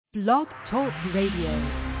Blog Talk Radio.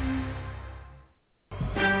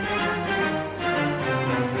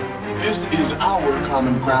 This is Our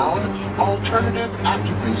Common Ground, alternative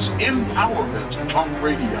activist empowerment talk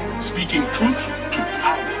radio, speaking truth to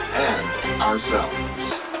power and ourselves.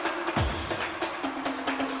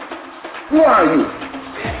 Who are you?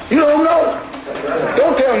 You don't know?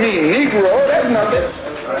 Don't tell me Negro, that's nothing.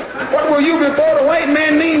 What were you before the white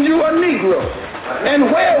man named you a Negro?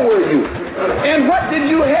 And where were you? And what did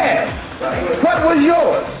you have? What was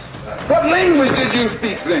yours? What language did you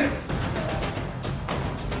speak then?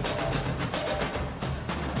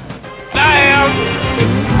 I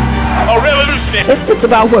am a revolutionary. It's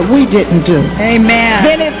about what we didn't do. Amen.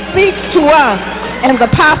 Then it speaks to us and the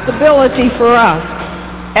possibility for us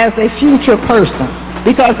as a future person.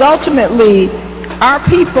 Because ultimately, our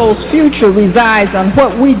people's future resides on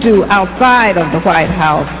what we do outside of the White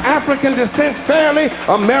House. African descent fairly,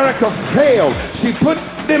 America failed. She put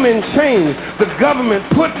them in chains. The government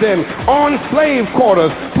put them on slave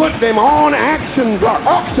quarters, put them on auction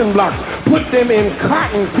blocks, put them in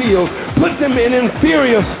cotton fields, put them in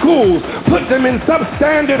inferior schools, put them in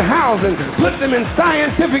substandard housing, put them in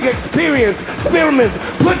scientific experiments,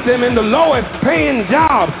 put them in the lowest paying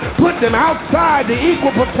jobs, put them outside the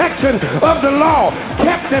equal protection of the law,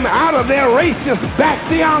 kept them out of their racist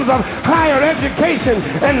bastions of higher education,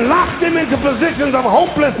 and locked them into positions of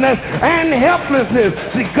hopelessness and helplessness.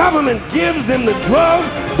 The government gives them the drugs,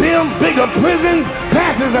 builds bigger prisons,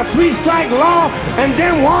 passes a 3-strike law, and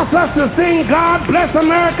then wants us to sing God Bless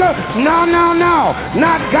America? No, no, no.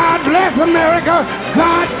 Not God Bless America.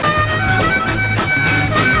 God...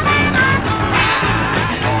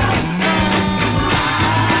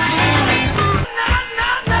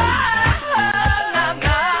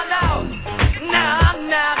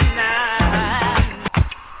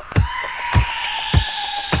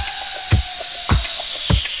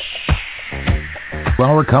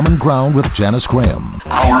 Our Common Ground with Janice Graham.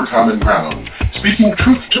 Our Common Ground, speaking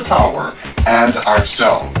truth to power and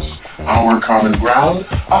ourselves. Our Common Ground,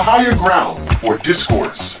 a higher ground for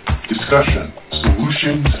discourse, discussion,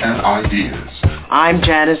 solutions, and ideas. I'm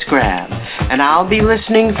Janice Graham, and I'll be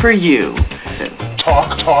listening for you.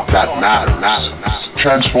 Talk that matters.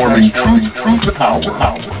 Transforming truth to power,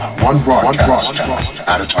 one broadcast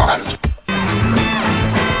at a time.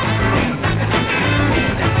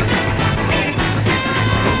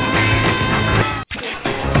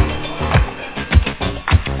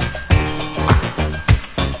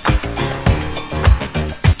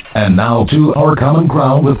 And now to Our Common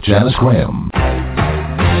Ground with Janice Graham.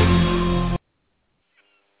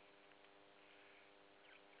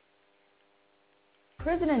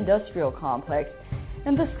 Prison industrial complex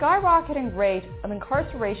and the skyrocketing rate of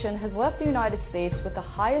incarceration has left the United States with the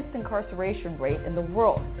highest incarceration rate in the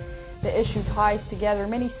world. The issue ties together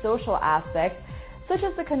many social aspects, such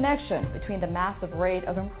as the connection between the massive rate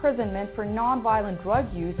of imprisonment for nonviolent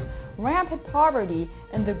drug use, rampant poverty,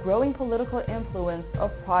 and the growing political influence of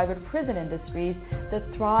private prison industries that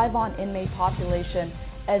thrive on inmate population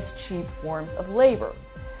as cheap forms of labor.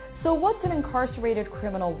 So what's an incarcerated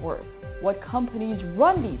criminal worth? What companies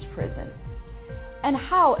run these prisons? And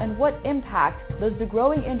how and what impact does the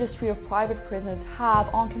growing industry of private prisons have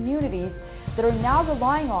on communities that are now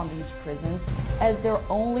relying on these prisons as their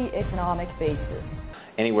only economic basis?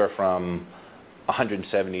 Anywhere from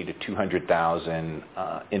 170 to 200,000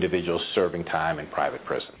 individuals serving time in private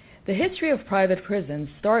prison. The history of private prisons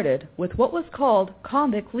started with what was called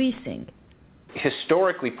convict leasing.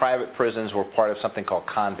 Historically, private prisons were part of something called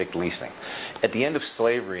convict leasing. At the end of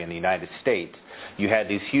slavery in the United States, you had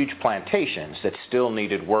these huge plantations that still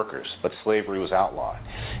needed workers, but slavery was outlawed.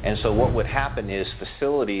 And so what would happen is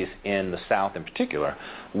facilities in the South in particular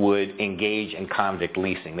would engage in convict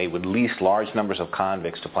leasing. They would lease large numbers of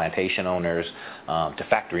convicts to plantation owners, to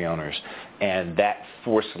factory owners, and that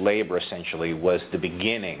forced labor essentially was the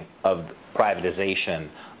beginning of privatization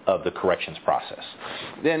of the corrections process.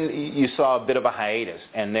 Then you saw a bit of a hiatus,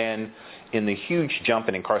 and then in the huge jump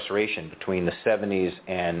in incarceration between the 70s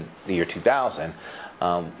and the year 2000,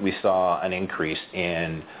 we saw an increase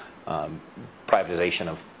in privatization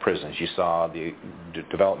of prisons. You saw the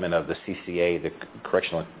development of the CCA, the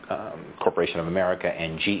Correctional Corporation of America,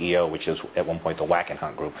 and GEO, which is at one point the Whack and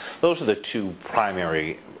Hunt Group. Those are the two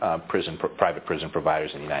primary private prison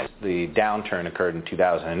providers in the United States. The downturn occurred in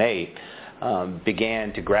 2008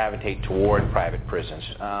 began to gravitate toward private prisons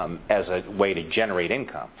as a way to generate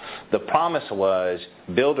income. The promise was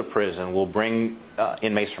build a prison, we'll bring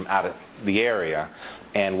inmates from out of the area,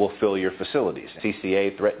 and we'll fill your facilities.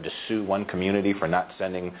 CCA threatened to sue one community for not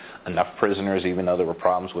sending enough prisoners, even though there were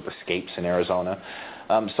problems with escapes in Arizona.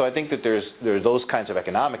 So I think that there are those kinds of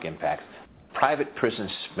economic impacts. Private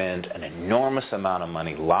prisons spend an enormous amount of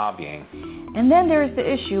money lobbying. And then there's the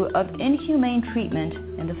issue of inhumane treatment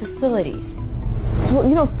in the facilities.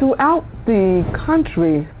 Well, throughout the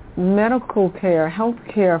country, medical care, health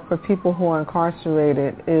care for people who are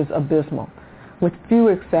incarcerated is abysmal, with few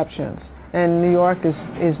exceptions. And New York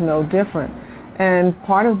is no different. And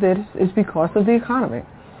part of this is because of the economy.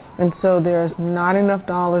 And so there's not enough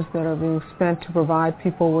dollars that are being spent to provide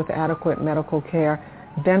people with adequate medical care.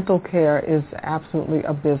 Dental care is absolutely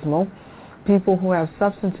abysmal. People who have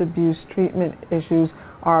substance abuse treatment issues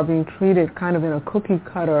are being treated kind of in a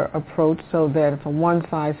cookie-cutter approach, so that it's a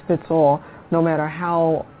one-size-fits-all, no matter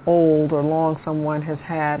how old or long someone has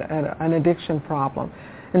had an addiction problem.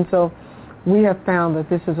 And so we have found that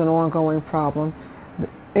this is an ongoing problem.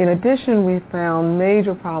 In addition, we found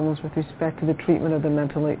major problems with respect to the treatment of the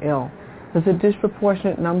mentally ill. There's a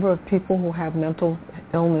disproportionate number of people who have mental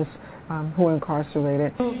illness who are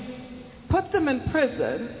incarcerated. Put them in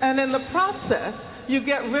prison, and in the process, you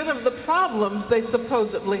get rid of the problems they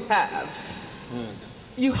supposedly have.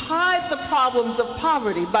 You hide the problems of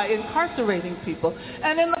poverty by incarcerating people.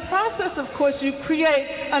 And in the process, of course, you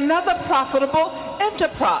create another profitable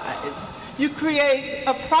enterprise. You create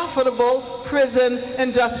a profitable prison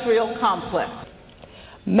industrial complex.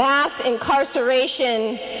 Mass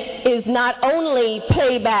incarceration is not only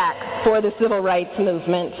payback for the civil rights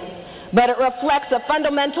movement, but it reflects a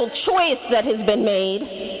fundamental choice that has been made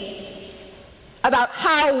about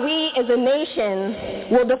how we as a nation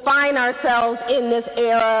will define ourselves in this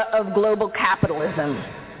era of global capitalism.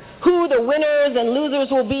 Who the winners and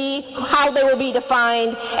losers will be, how they will be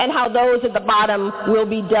defined, and how those at the bottom will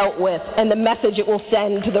be dealt with, and the message it will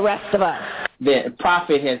send to the rest of us. The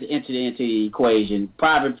profit has entered into the equation.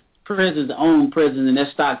 Private prisons own prisons, and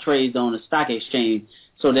their stock trades on the stock exchange.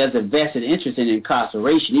 So there's a vested interest in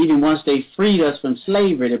incarceration. Even once they freed us from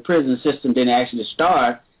slavery, the prison system didn't actually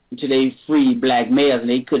start until they freed black males, and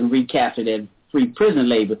they couldn't recapture that free prison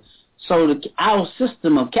labor. So our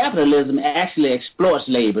system of capitalism actually exploits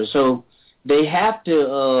labor. So they have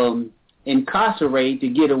to incarcerate to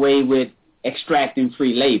get away with extracting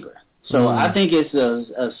free labor. So I think it's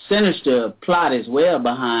a sinister plot as well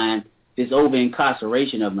behind this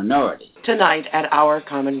over-incarceration of minorities. Tonight at Our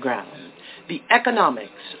Common Ground, the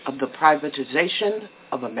economics of the privatization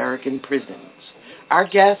of American prisons. Our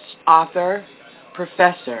guest, author,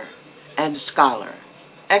 professor, and scholar,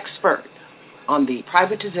 expert on the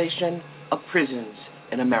privatization of prisons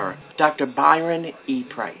in America, Dr. Byron E.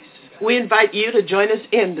 Price. We invite you to join us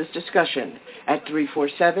in this discussion at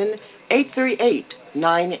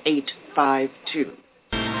 347-838-9852.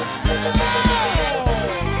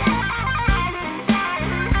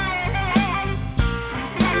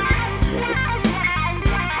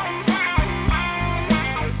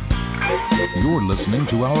 You're listening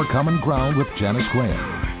to Our Common Ground with Janice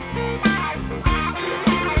Graham.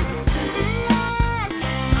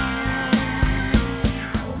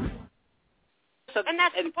 And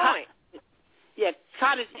that's the point.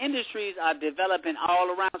 Cottage industries are developing all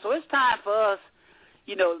around. So it's time for us,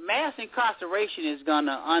 mass incarceration is going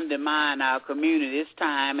to undermine our community. It's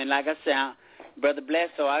time. And like I said, Brother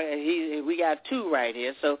Bledsoe, we got two right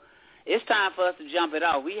here. So it's time for us to jump it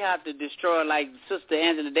off. We have to destroy, like Sister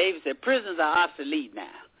Angela Davis said, prisons are obsolete now.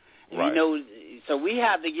 Right. So we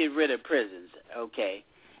have to get rid of prisons, okay?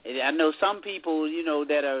 And I know some people,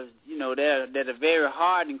 that are very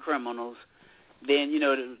hardened criminals. Then,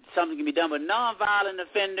 something can be done. But nonviolent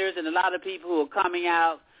offenders and a lot of people who are coming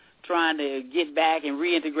out trying to get back and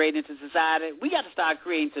reintegrate into society, we got to start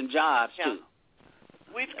creating some jobs, too.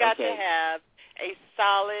 We've got to have a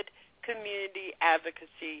solid community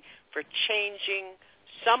advocacy for changing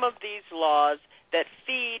some of these laws that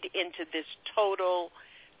feed into this total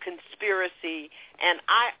conspiracy. And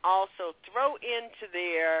I also throw into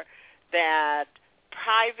there that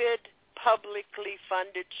private, publicly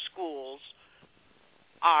funded schools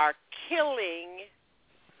are killing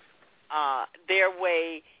their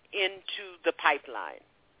way into the pipeline.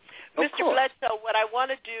 Mr. Bledsoe, what I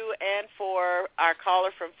want to do, and for our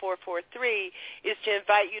caller from 443, is to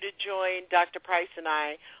invite you to join Dr. Price and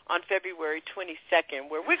I on February 22nd,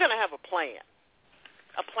 where we're going to have a plan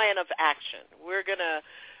of action. We're going to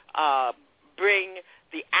bring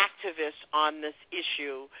the activists on this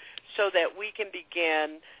issue so that we can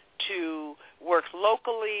begin to work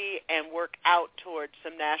locally and work out towards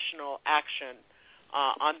some national action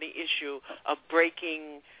on the issue of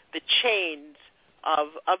breaking the chains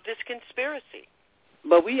of this conspiracy.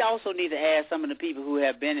 But we also need to ask some of the people who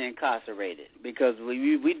have been incarcerated, because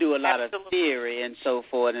we do a lot of theory and so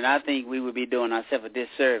forth, and I think we would be doing ourselves a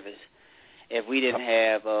disservice if we didn't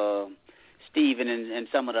have Stephen and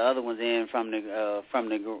some of the other ones in from the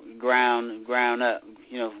ground up.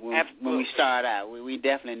 You know, when we start out, we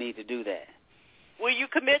definitely need to do that. Will you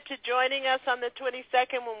commit to joining us on the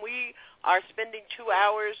 22nd when we are spending 2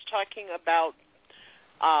 hours talking about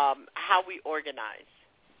how we organize?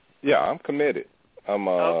 Yeah, I'm committed. I'm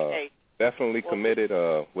definitely committed.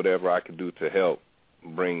 Whatever I can do to help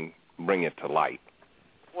bring it to light.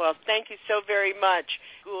 Well, thank you so very much.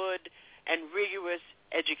 Good and rigorous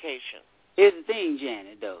education. Here's the thing,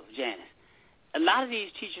 Janice. A lot of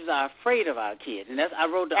these teachers are afraid of our kids, and I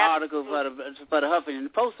wrote the article for the Huffington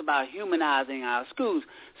Post about humanizing our schools.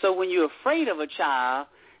 So when you're afraid of a child,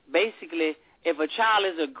 basically, if a child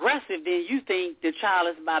is aggressive, then you think the child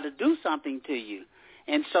is about to do something to you,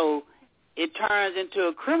 and so it turns into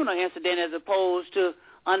a criminal incident as opposed to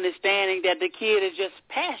understanding that the kid is just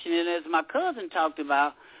passionate. As my cousin talked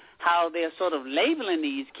about, how they're sort of labeling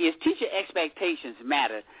these kids. Teacher expectations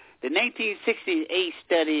matter. The 1968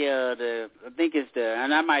 study,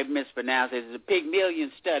 and I might mispronounce it, the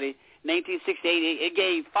Pygmalion study, 1968, it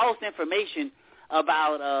gave false information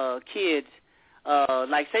about kids.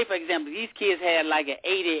 Like, say, for example, these kids had like an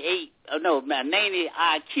 90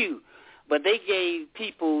 IQ, but they gave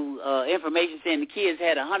people information saying the kids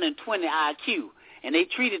had 120 IQ, and they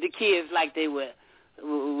treated the kids like they were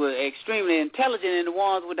extremely intelligent, and the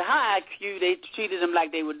ones with the high IQ, they treated them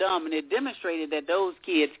like they were dumb, and it demonstrated that those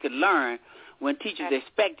kids could learn when teachers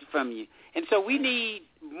expected from you. And so we need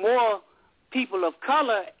more people of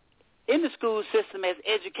color in the school system as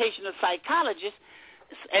educational psychologists,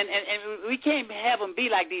 and we can't have them be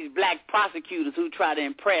like these black prosecutors who try to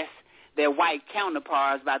impress their white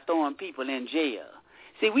counterparts by throwing people in jail.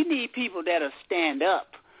 See, we need people that'll stand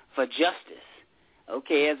up for justice.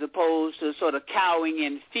 Okay, as opposed to sort of cowering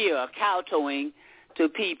in fear or kowtowing to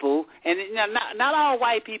people. And not all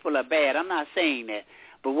white people are bad. I'm not saying that.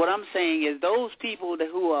 But what I'm saying is those people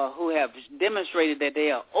who have demonstrated that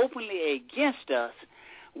they are openly against us,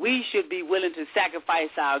 we should be willing to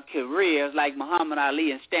sacrifice our careers like Muhammad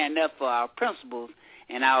Ali and stand up for our principles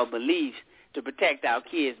and our beliefs to protect our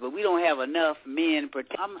kids. But we don't have enough men.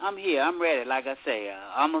 I'm here. I'm ready. Like I say,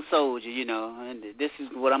 I'm a soldier, you know, and this is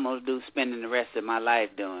what I'm going to do, spending the rest of my life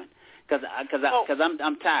doing. Because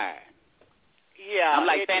I'm tired. Yeah. I'm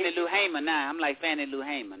like Fannie Lou Hamer now.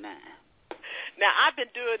 Now, I've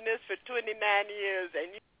been doing this for 29 years,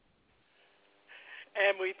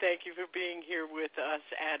 and we thank you for being here with us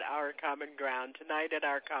at Our Common Ground. Tonight at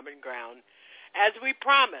Our Common Ground, as we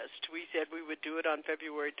promised, we said we would do it on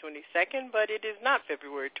February 22nd, but it is not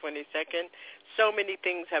February 22nd. So many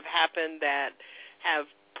things have happened that have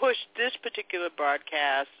pushed this particular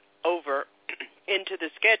broadcast over into the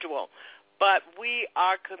schedule. But we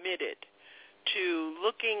are committed to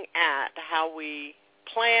looking at how we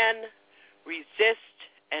plan, resist,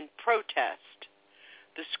 and protest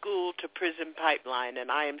the school-to-prison pipeline. And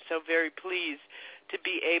I am so very pleased to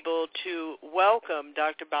be able to welcome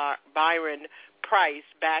Dr. Byron Price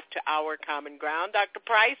back to Our Common Ground. Dr.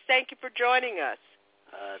 Price, thank you for joining us.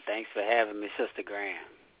 Thanks for having me, Sister Graham.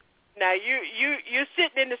 Now, you're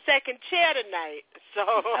sitting in the second chair tonight, so...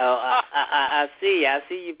 I see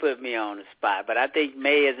you put me on the spot, but I think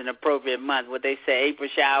May is an appropriate month. What they say, April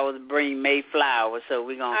showers bring May flowers, so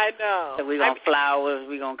we're going to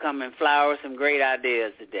come and flower some great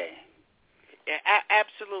ideas today.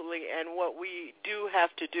 Absolutely, and what we do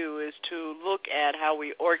have to do is to look at how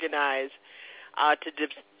we organize to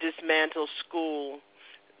dismantle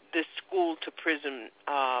this school-to-prison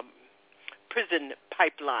prison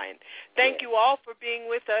pipeline. Thank you all for being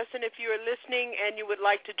with us, and if you are listening and you would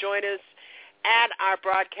like to join us at our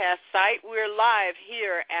broadcast site, we're live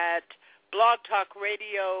here at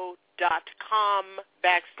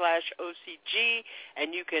blogtalkradio.com/OCG,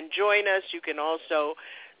 and you can join us. You can also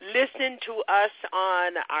listen to us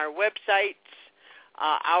on our websites,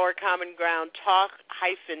 Our Common Ground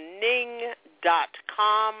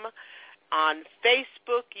Talk-ning.com. On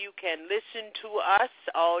Facebook, you can listen to us.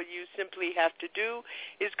 All you simply have to do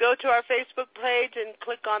is go to our Facebook page and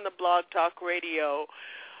click on the Blog Talk Radio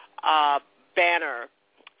banner,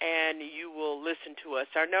 and you will listen to us.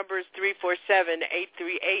 Our number is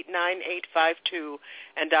 347-838-9852,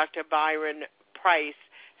 and Dr. Byron Price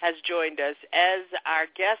has joined us as our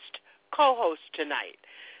guest co-host tonight.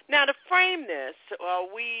 Now, to frame this,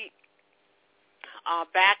 we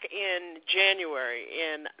back in January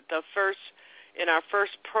in our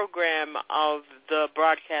first program of the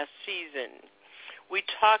broadcast season, we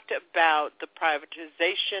talked about the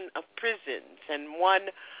privatization of prisons, and one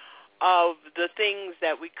of the things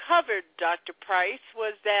that we covered, Dr. Price,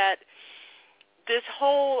 was that this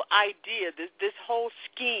whole idea, this whole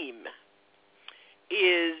scheme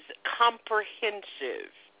is comprehensive,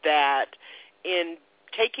 that in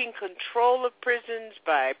taking control of prisons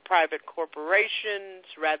by private corporations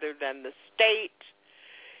rather than the state,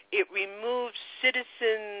 it removes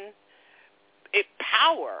citizen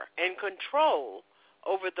power and control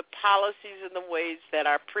over the policies and the ways that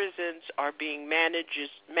our prisons are being managed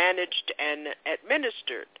and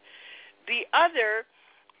administered. The other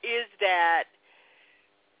is that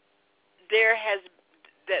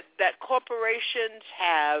that corporations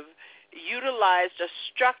have utilized a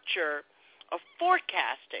structure of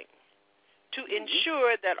forecasting to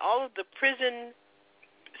ensure that all of the prison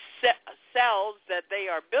cells that they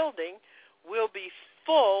are building will be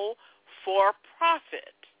full for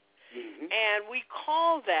profit. And we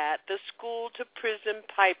call that the school-to-prison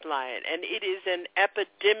pipeline, and it is an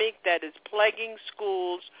epidemic that is plaguing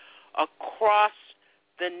schools across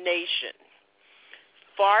the nation.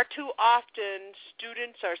 Far too often,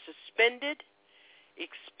 students are suspended,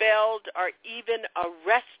 expelled, or even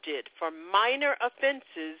arrested for minor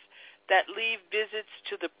offenses that leave visits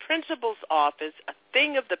to the principal's office a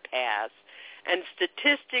thing of the past, and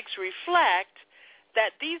statistics reflect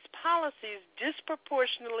that these policies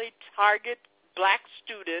disproportionately target black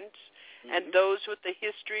students and those with a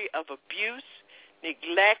history of abuse,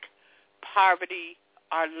 neglect, poverty,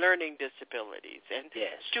 or learning disabilities. And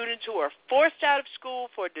students who are forced out of school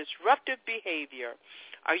for disruptive behavior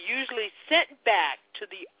are usually sent back to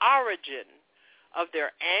the origin of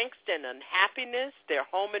their angst and unhappiness, their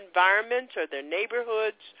home environments or their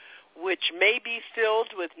neighborhoods, which may be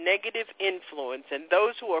filled with negative influence. And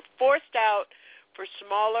those who are forced out for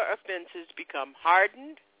smaller offenses become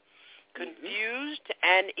hardened, confused,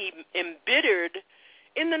 and embittered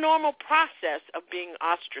in the normal process of being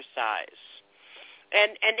ostracized.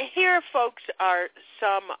 And here, folks, are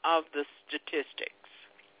some of the statistics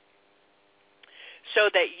so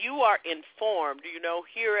that you are informed. You know,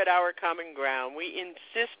 here at Our Common Ground, we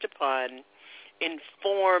insist upon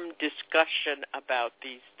informed discussion about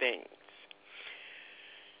these things.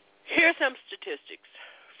 Here are some statistics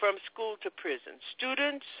from school to prison.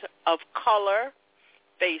 Students of color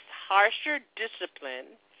face harsher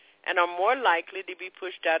discipline and are more likely to be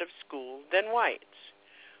pushed out of school than whites.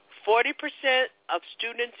 40% of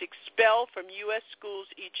students expelled from U.S. schools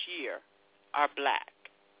each year are black.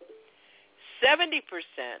 70%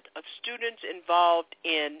 of students involved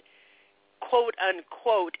in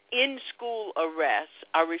quote-unquote in-school arrests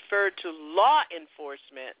are referred to law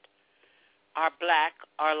enforcement are black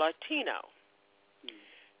or Latino.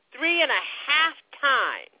 3.5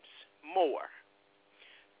 times more.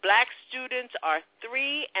 Black students are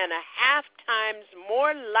 3.5 times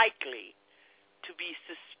more likely to be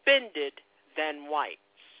suspended than whites.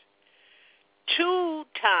 2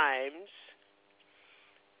 times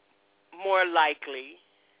more likely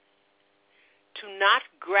to not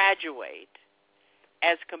graduate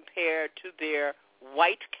as compared to their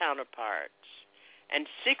white counterparts. And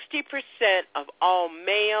 60% of all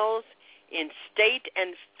males in state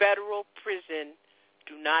and federal prison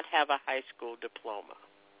do not have a high school diploma.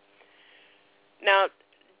 Now,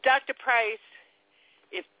 Dr. Price,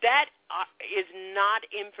 if that is not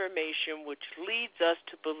information which leads us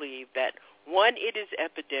to believe that, one, it is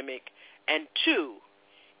epidemic, and two,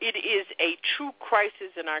 it is a true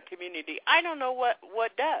crisis in our community, I don't know what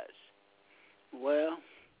does. Well,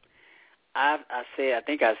 I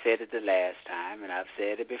think I said it the last time, and I've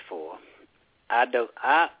said it before.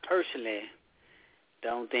 I personally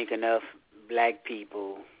don't think enough black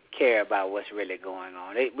people care about what's really going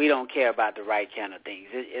on. We don't care about the right kind of things.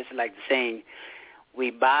 It's like the saying, we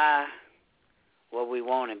buy what we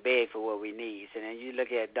want and beg for what we need. And then you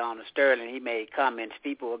look at Donald Sterling, he made comments,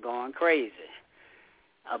 people were going crazy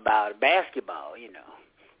about basketball, you know.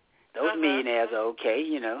 Those millionaires are okay,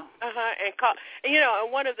 you know.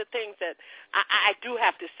 And one of the things that I do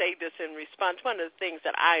have to say this in response, one of the things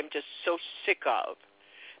that I am just so sick of,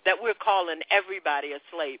 that we're calling everybody a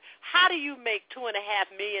slave. How do you make $2.5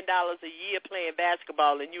 million a year playing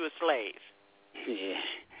basketball and you a slave? Yeah,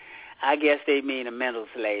 I guess they mean a mental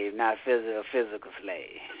slave, not a physical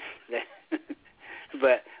slave.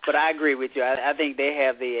 But I agree with you. I think they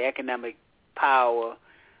have the economic power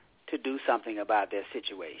to do something about their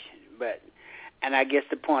situation. But And I guess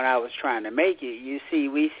the point I was trying to make it, you see,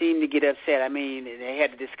 we seem to get upset. I mean, they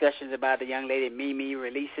had the discussions about the young lady Mimi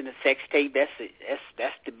releasing a sex tape. That's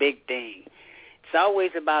the big thing. It's always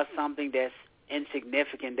about something that's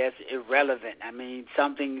insignificant, that's irrelevant. I mean,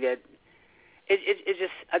 something that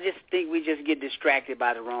I just think we just get distracted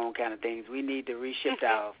by the wrong kind of things. We need to reshift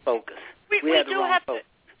our focus. We have the wrong focus.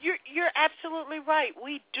 You're absolutely right.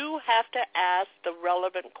 We do have to ask the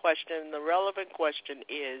relevant question. The relevant question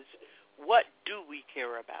is, what do we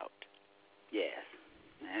care about? Yes,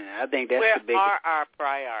 and I think that's where the biggest. Are our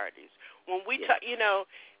priorities? When we talk,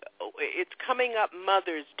 it's coming up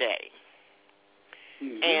Mother's Day,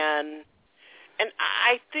 and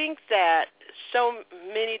I think that so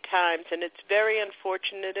many times, and it's very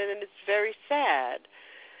unfortunate and it's very sad,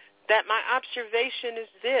 that my observation is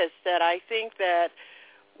this: that I think that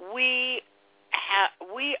we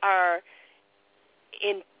are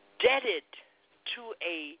indebted to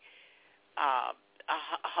a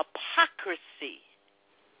hypocrisy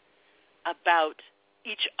about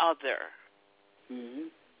each other.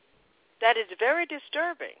 That is very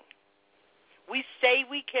disturbing. We say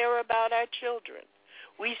we care about our children.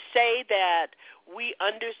 We say that we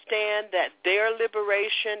understand that their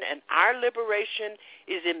liberation and our liberation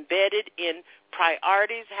is embedded in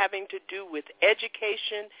priorities having to do with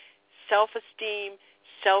education, self-esteem,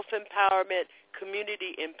 self-empowerment,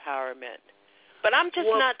 community empowerment. But I'm just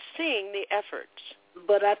not seeing the efforts.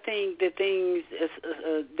 But I think the things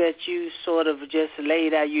that you sort of just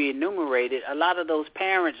laid out, you enumerated, a lot of those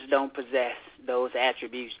parents don't possess those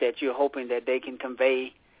attributes that you're hoping that they can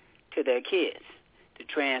convey to their kids, to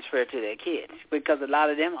transfer to their kids, because a lot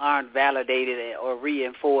of them aren't validated or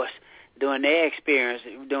reinforced during their experience,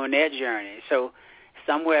 during their journey. So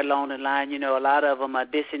somewhere along the line, a lot of them are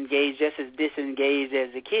disengaged, just as disengaged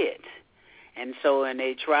as the kids. And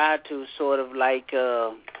they try to sort of like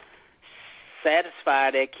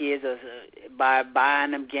satisfy their kids by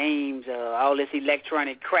buying them games, all this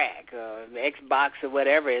electronic crack, Xbox or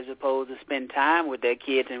whatever, as opposed to spend time with their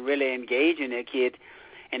kids and really engaging their kids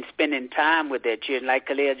and spending time with their children. Like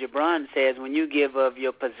Khalil Gibran says, when you give of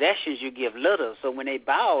your possessions, you give little. So when they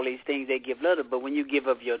buy all these things, they give little. But when you give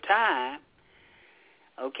of your time,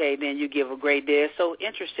 okay, then you give a great deal. It's so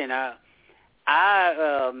interesting.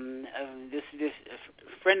 This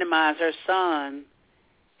friend of mine, her son,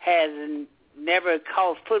 has never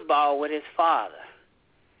caught football with his father.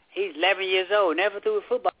 He's 11 years old, never threw a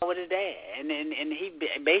football with his dad, and he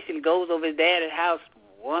basically goes over his dad's house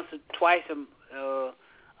once or twice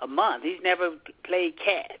a month. He's never played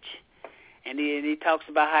catch, and he talks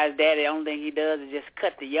about how his dad, the only thing he does is just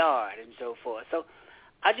cut the yard and so forth. So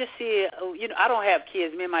I just see, I don't have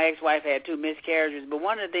kids. Me and my ex-wife had 2 miscarriages, but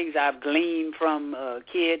one of the things I've gleaned from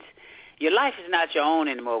kids, your life is not your own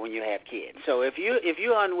anymore when you have kids. So if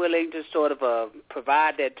you're unwilling to sort of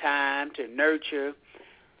provide that time to nurture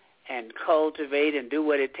and cultivate and do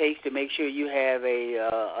what it takes to make sure you have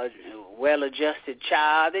a well-adjusted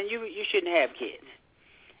child, then you shouldn't have kids.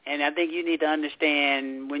 And I think you need to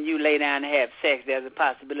understand when you lay down to have sex, there's a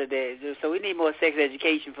possibility. So we need more sex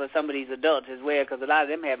education for some of these adults as well, because a lot of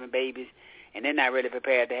them having babies and they're not really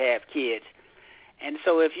prepared to have kids. And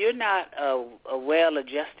so if you're not a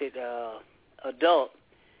well-adjusted adult,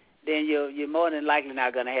 then you're more than likely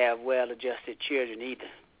not going to have well-adjusted children either.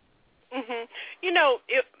 Mm-hmm.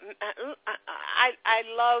 I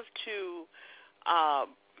love to.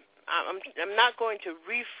 I'm not going to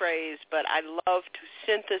rephrase, but I love to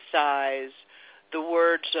synthesize the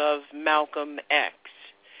words of Malcolm X.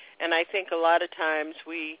 And I think a lot of times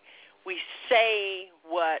we say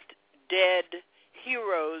what dead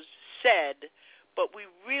heroes said, but we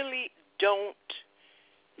really don't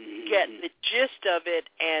get the gist of it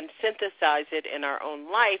and synthesize it in our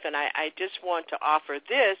own life. And I just want to offer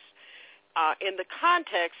this in the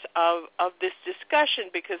context of this discussion,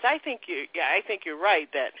 because I think you're right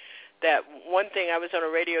that one thing, I was on a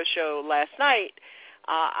radio show last night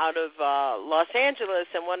out of Los Angeles,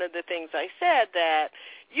 and one of the things I said that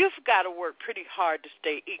you've got to work pretty hard to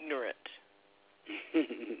stay ignorant.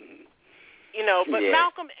 But yeah.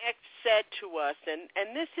 Malcolm X said to us,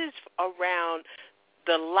 and this is around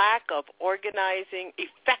the lack of organizing,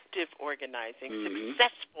 effective organizing,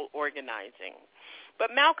 successful organizing. But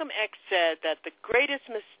Malcolm X said that the greatest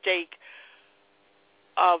mistake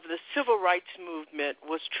of the civil rights movement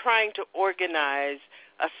was trying to organize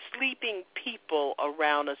a sleeping people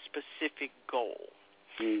around a specific goal.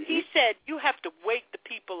 Mm-hmm. He said you have to wake the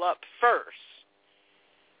people up first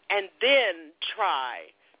and then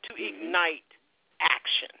try to ignite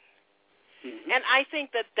action. Mm-hmm. And I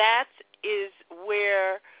think that is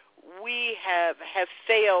where we have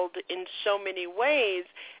failed in so many ways.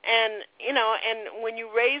 And, you know, and when you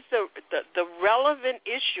raise the relevant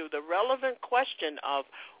issue, the relevant question of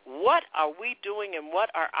what are we doing and what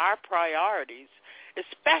are our priorities,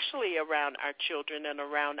 especially around our children and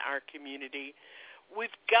around our community, we've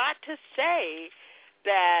got to say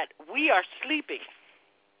that we are sleeping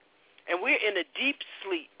and we're in a deep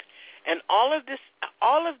sleep. And all of this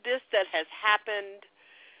that has happened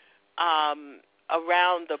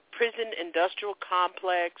around the prison industrial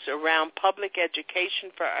complex, around public education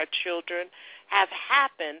for our children, have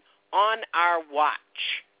happened on our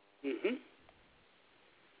watch. Mm-hmm.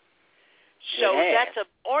 So that's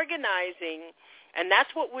organizing, and that's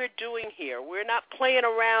what we're doing here. We're not playing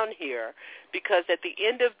around here, because at the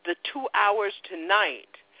end of the 2 hours tonight,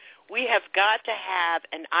 we have got to have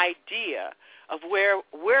an idea of where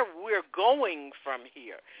we're going from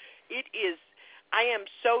here. I am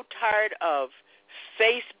so tired of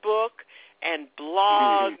Facebook and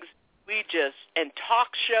blogs, and talk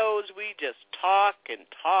shows. We just talk and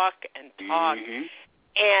talk and talk,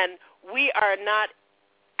 and we are not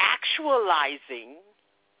actualizing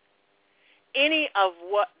any of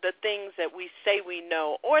what the things that we say we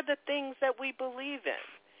know or the things that we believe in.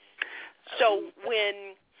 So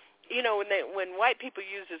when white people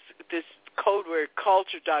use this code word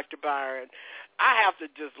culture, Dr. Byron, I have to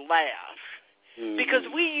just laugh. Because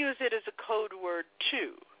we use it as a code word,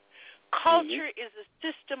 too. Culture is a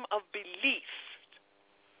system of belief.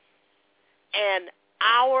 And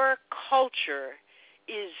our culture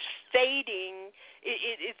is fading.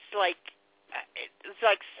 It's like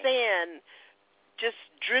sand just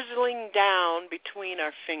drizzling down between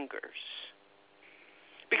our fingers.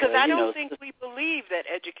 Because I don't think we believe that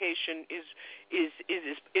education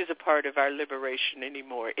is a part of our liberation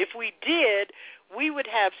anymore. If we did, we would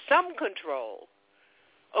have some control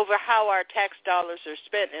over how our tax dollars are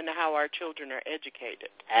spent and how our children are educated.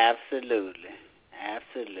 Absolutely.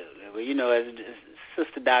 Well, you know, as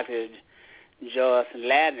Sister Dr. Joyce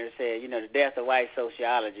Ladner said, you know, the death of white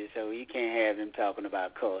sociology, so you can't have them talking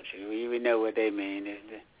about culture. We know what they mean.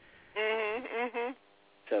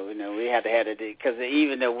 So, you know, we have to have it, because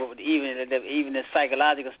even the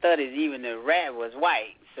psychological studies, even the rat was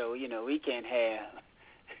white. So, you know, we can't have,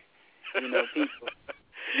 you know, people.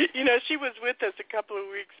 You know, she was with us a couple of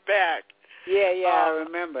weeks back. Yeah, I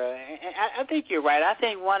remember. And I think you're right. I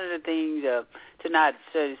think one of the things to not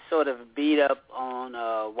sort of beat up on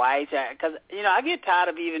whites, because, you know, I get tired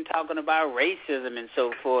of even talking about racism and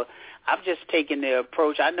so forth. I've just taken the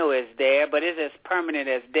approach. I know it's there, but it's as permanent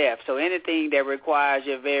as death. So anything that requires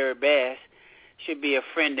your very best should be a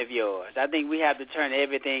friend of yours. I think we have to turn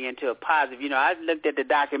everything into a positive. You know, I looked at the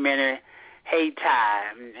documentary Hey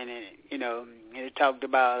Time, and it talked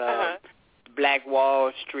about Black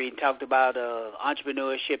Wall Street, talked about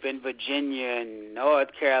entrepreneurship in Virginia and North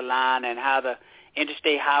Carolina, and how the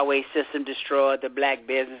interstate highway system destroyed the black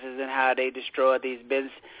businesses and how they destroyed these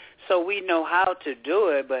businesses. So we know how to do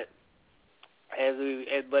it, but as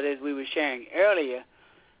we were sharing earlier,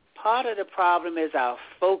 part of the problem is our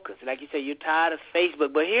focus. Like you say, you're tired of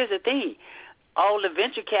Facebook, but here's the thing. All the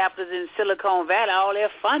venture capitalists in Silicon Valley, all their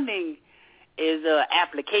funding is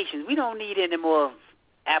applications. We don't need any more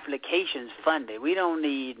applications funded. We don't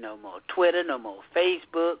need no more Twitter, no more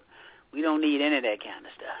Facebook. We don't need any of that kind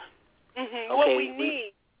of stuff. Okay, what we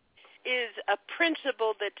need is a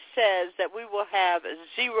principle that says that we will have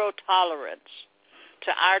zero tolerance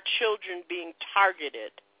to our children being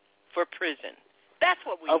targeted for prison. That's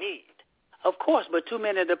what we need. Of course, but too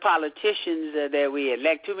many of the politicians that we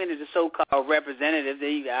elect, too many of the so-called representatives,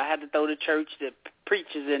 I have to throw the church, the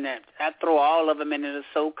preachers in that. I throw all of them into the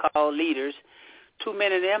so-called leaders. Too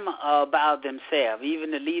many of them are about themselves. Even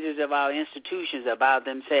the leaders of our institutions are about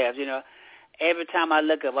themselves. You know, every time I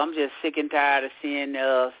look up, I'm just sick and tired of seeing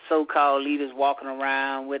so-called leaders walking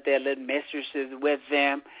around with their little mistresses with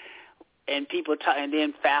them, and and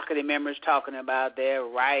then faculty members talking about their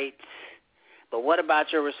rights. But what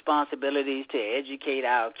about your responsibilities to educate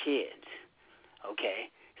our kids? Okay.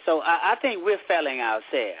 So I think we're failing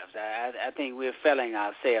ourselves. I think we're failing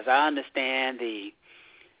ourselves. I understand the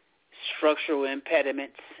structural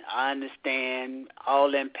impediments. I understand all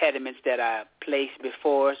the impediments that are placed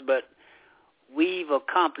before us, but we've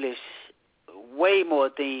accomplished way more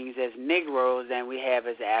things as Negroes than we have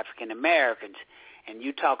as African Americans. And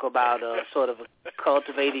you talk about sort of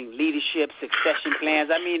cultivating leadership, succession plans.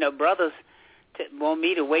 I mean, brothers want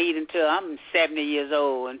me to wait until I'm 70 years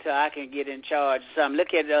old until I can get in charge of something.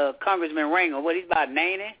 Look at Congressman Ringel. He's about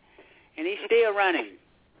 90, and he's still running.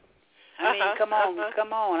 I mean, come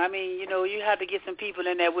on. I mean, you know, you have to get some people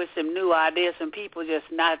in there with some new ideas, some people just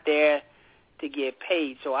not there to get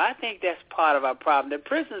paid. So I think that's part of our problem. The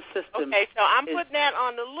prison system. Okay, so I'm putting that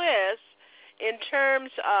on the list in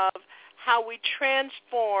terms of how we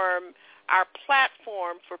transform our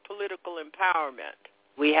platform for political empowerment.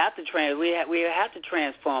 We have to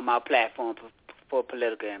transform our platform for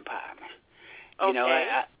political empowerment. Okay. You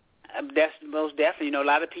know, that's most definitely. You know, a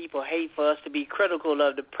lot of people hate for us to be critical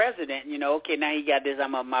of the president. You know, okay, now he got this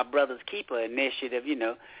 "I'm my brother's keeper" initiative. You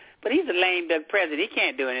know, but he's a lame duck president. He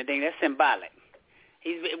can't do anything. That's symbolic.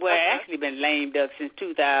 He's actually been lame duck since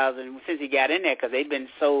 2000, since he got in there, because they've been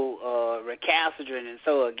so recalcitrant and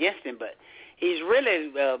so against him. But he's really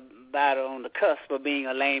about on the cusp of being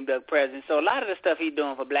a lame duck president. So a lot of the stuff he's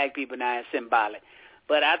doing for black people now is symbolic.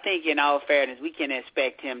 But I think, in all fairness, we can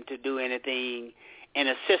expect him to do anything in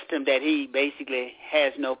a system that he basically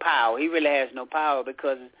has no power. He really has no power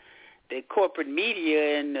because the corporate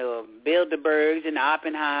media and the Bilderbergs and the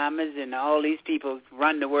Oppenheimers and all these people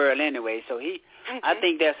run the world anyway. So I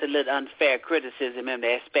think that's a little unfair criticism of him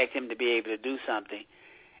to expect him to be able to do something.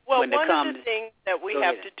 Well, one of the things that we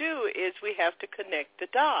have to do is we have to connect the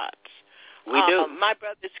dots. We do. My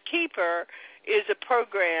Brother's Keeper is a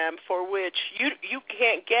program for which you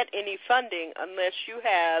can't get any funding unless you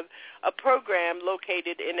have a program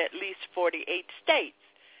located in at least 48 states.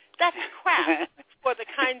 That's crap for the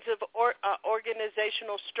kinds of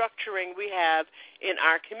organizational structuring we have in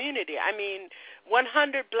our community. I mean,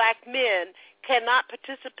 100 black men cannot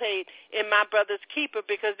participate in My Brother's Keeper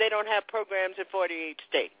because they don't have programs in 48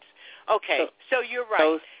 states. Okay, so you're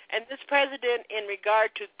right. And this president, in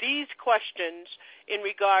regard to these questions, in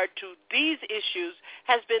regard to these issues,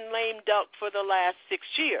 has been lame duck for the last 6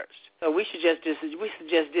 years. So we should just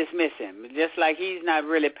dismiss him. Just like he's not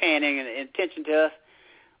really paying any attention to us,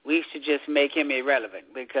 we should just make him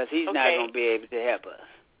irrelevant because he's not going to be able to help us.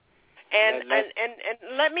 And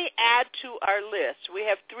let me add to our list. We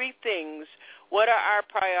have 3 things. What are our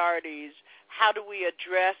priorities? How do we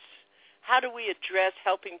address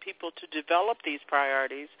helping people to develop these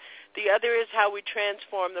priorities? The other is how we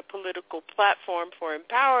transform the political platform for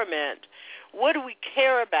empowerment. What do we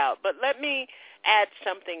care about? But let me add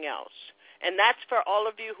something else, and that's for all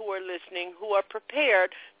of you who are listening who are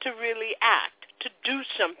prepared to really act, to do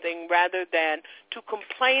something rather than to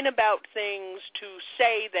complain about things, to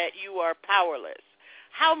say that you are powerless.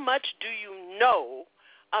 How much do you know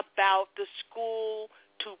about the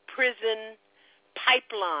school-to-prison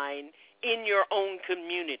pipeline in your own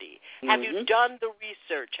community? Have you done the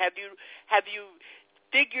research? Have you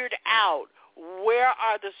figured out where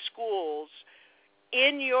are the schools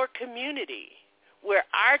in your community where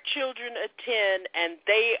our children attend and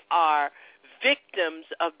they are victims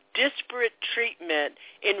of disparate treatment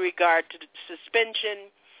in regard to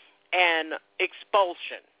suspension and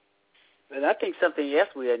expulsion? But I think something else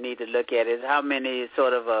we need to look at is how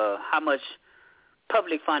much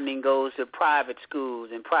public funding goes to private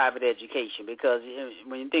schools and private education, because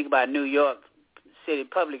when you think about New York City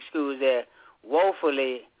public schools, they're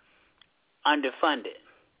woefully underfunded.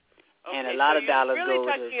 Okay, and a lot of dollars go to... You're really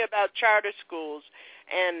talking about charter schools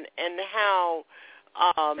and how...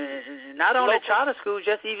 not only charter schools,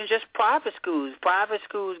 just private schools. Private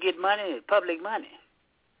schools get money, public money.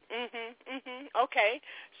 Okay,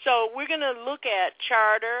 so we're going to look at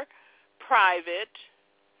charter, private,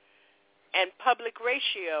 and public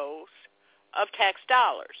ratios of tax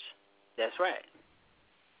dollars. That's right.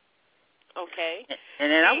 Okay.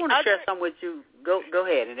 And then I want to share something with you. Go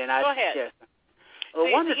ahead, and then I'll share something.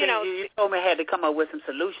 Well, one of the things you told me I had to come up with some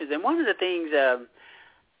solutions, and one of the things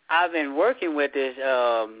I've been working with is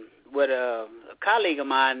with a colleague of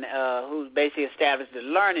mine who basically established the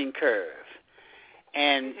learning curve.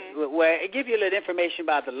 And where it gives you a little information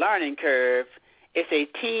about the learning curve, it's a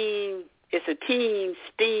team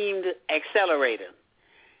STEAMed accelerator.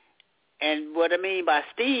 And what I mean by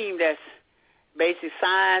STEAM, that's basically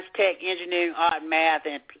science, tech, engineering, art, math,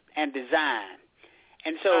 and design.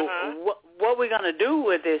 And so what we're going to do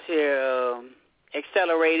with this here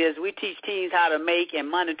accelerator is we teach teens how to make and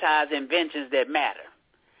monetize inventions that matter.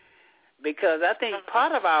 Because I think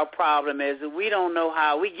part of our problem is that we don't know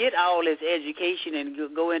how. We get all this education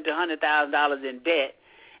and go into $100,000 in debt,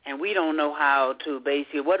 and we don't know how to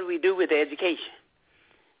basically, what do we do with the education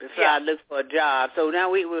before I look for a job? So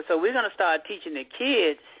now we're going to start teaching the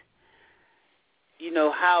kids,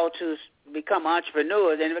 how to become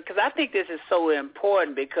entrepreneurs. And because I think this is so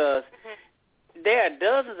important, because there are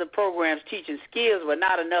dozens of programs teaching skills, but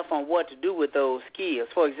not enough on what to do with those skills.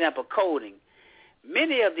 For example, coding.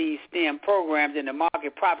 Many of these STEM programs in the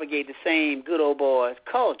market propagate the same good old boys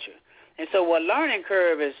culture. And so what Learning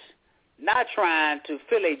Curve is not trying to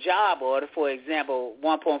fill a job order, for example,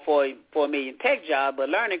 1.4 million tech jobs, but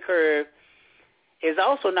Learning Curve is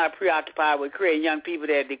also not preoccupied with creating young people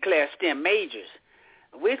that declare STEM majors.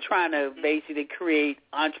 We're trying to basically create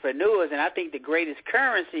entrepreneurs, and I think the greatest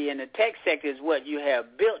currency in the tech sector is what you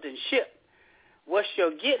have built and shipped. What's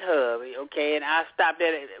your GitHub, okay? And I'll stop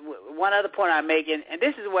there. One other point I'm making, and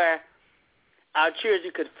this is where our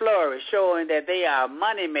children could flourish, showing that they are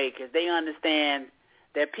money makers. They understand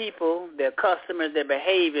their people, their customers, their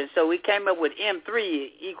behavior. So we came up with M3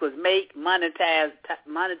 equals make, monetize,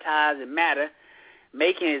 and matter.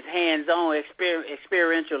 Making is hands-on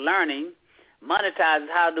experiential learning. Monetize is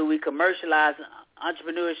how do we commercialize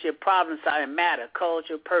entrepreneurship, problem-solving, matter,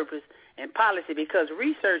 culture, purpose, and policy, because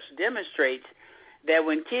research demonstrates that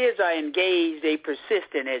when kids are engaged, they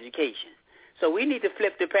persist in education. So we need to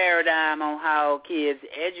flip the paradigm on how kids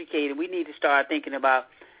educate. We need to start thinking about,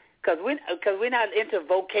 because we're not into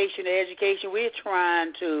vocational education. We're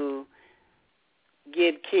trying to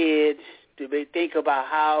get kids to think about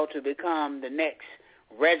how to become the next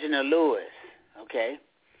Reginald Lewis, okay?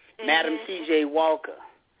 Madam C.J. Walker.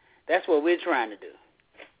 That's what we're trying to do.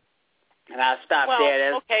 And I'll stop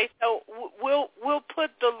there. Okay, so we'll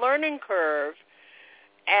put the learning curve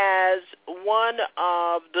as one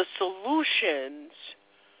of the solutions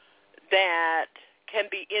that can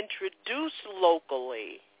be introduced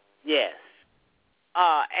locally. Yes.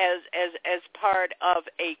 As part of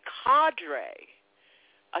a cadre,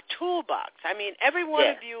 a toolbox. I mean, every one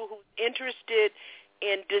of you who's interested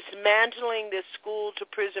in dismantling this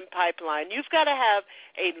school-to-prison pipeline, you've got to have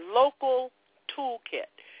a local toolkit.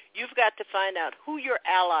 You've got to find out who your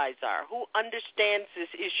allies are, who understands this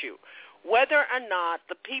issue, whether or not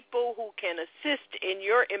the people who can assist in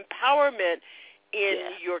your empowerment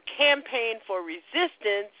in your campaign for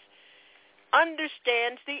resistance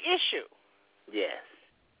understands the issue. Yes.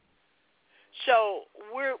 So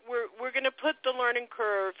we're going to put the learning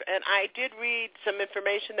curve, and I did read some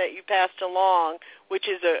information that you passed along, which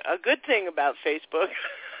is a good thing about Facebook.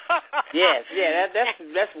 Yes,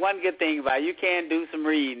 that's one good thing about it. You can do some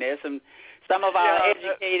reading. There's some of our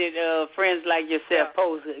educated friends like yourself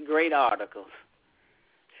post great articles.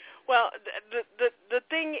 Well, the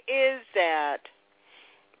thing is that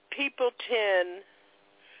people tend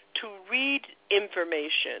to read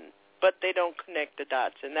information, but they don't connect the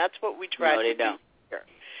dots, and that's what we try to do here.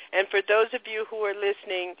 And for those of you who are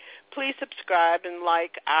listening, please subscribe and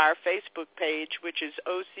like our Facebook page, which is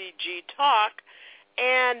OCG Talk,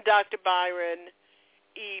 and Dr. Byron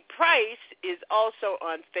E. Price is also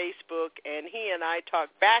on Facebook, and he and I talk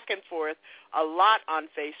back and forth a lot on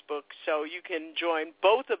Facebook, so you can join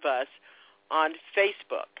both of us on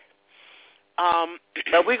Facebook.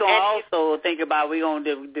 But we're going to also think about we're going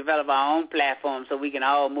to develop our own platform so we can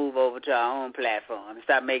all move over to our own platform and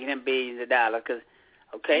stop making them billions of dollars.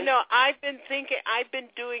 Okay? You know, I've been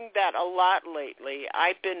doing that a lot lately.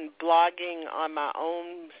 I've been blogging on my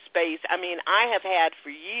own space. I mean, I have had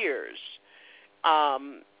for years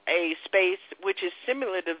a space which is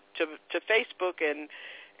similar to Facebook, and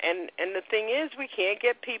the thing is we can't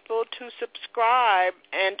get people to subscribe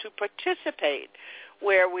and to participate,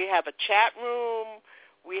 where we have a chat room,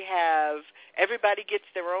 we have everybody gets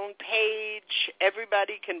their own page,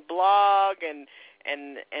 everybody can blog and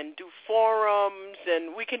do forums,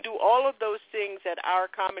 and we can do all of those things at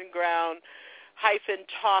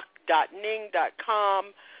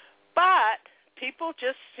ourcommonground-talk.ning.com, but people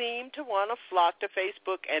just seem to want to flock to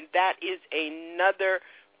Facebook, and that is another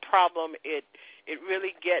problem. It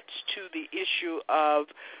really gets to the issue of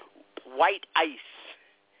white ice.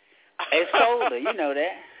 It's colder, you know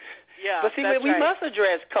that. Yeah, but see, we must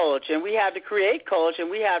address culture, and we have to create culture, and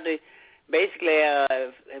we have to basically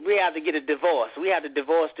we have to get a divorce. We have to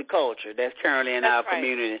divorce the culture that's currently in our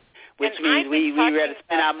community, which means we rather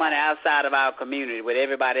spend our money outside of our community with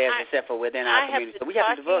everybody else except for within our community. So we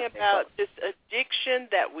have to divorce about this addiction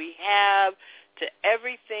that we have to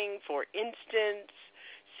everything. For instance,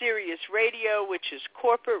 Sirius Radio, which is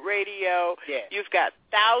corporate radio. Yeah. You've got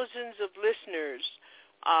thousands of listeners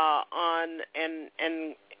on, and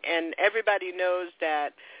everybody knows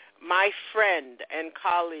that my friend and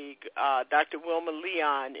colleague, Dr. Wilma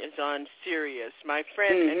Leon, is on Sirius. My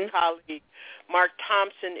friend and colleague, Mark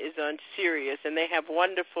Thompson, is on Sirius, and they have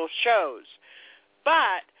wonderful shows.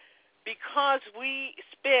 But because we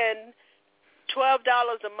spend $12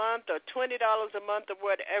 a month or $20 a month or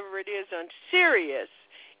whatever it is on Sirius,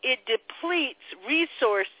 it depletes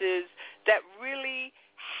resources that really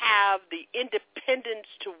have the independence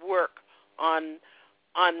to work on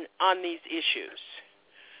these issues.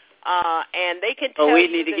 And they can tell we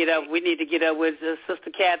need to get up. We need to get up with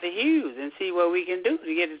Sister Kathy Hughes and see what we can do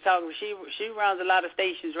to get to talk. She runs a lot of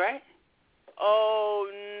stations, right? Oh,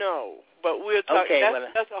 no. But we'll talk. Okay,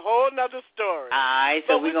 that's a whole nother story. All right,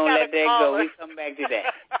 so we're going to let that go. We'll come back to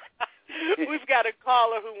that. We've got a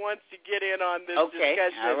caller who wants to get in on this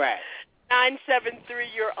discussion. All right. 973,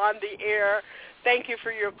 you're on the air. Thank you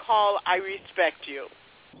for your call. I respect you.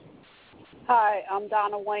 Hi, I'm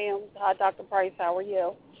Donna Williams. Hi, Dr. Price. How are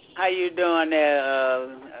you? How you doing there?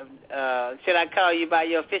 Should I call you by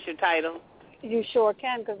your official title? You sure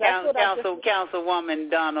can, because that's what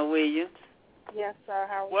Councilwoman Donna Williams. Yes, sir.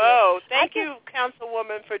 How are you? Whoa, thank you,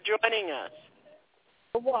 Councilwoman, for joining us.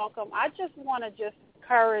 You're welcome. I just want to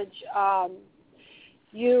encourage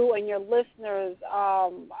you and your listeners.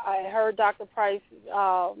 I heard Dr. Price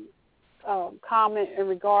comment in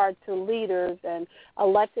regard to leaders and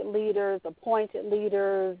elected leaders, appointed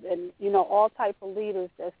leaders, and, all type of leaders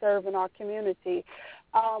that serve in our community.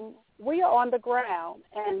 We are on the ground,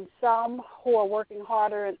 and some who are working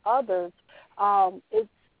harder than others. It's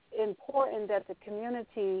important that the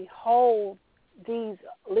community hold these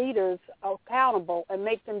leaders accountable and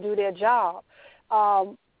make them do their job.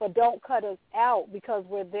 But don't cut us out, because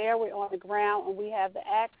we're there, we're on the ground, and we have the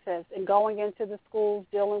access. And going into the schools,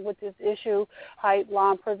 dealing with this issue,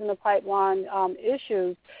 prisoner pipeline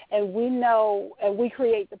issues, and we know, and we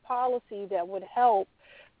create the policy that would help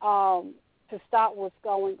to stop what's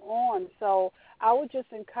going on. So I would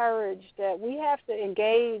just encourage that we have to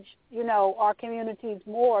engage, our communities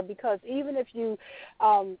more, because even if you,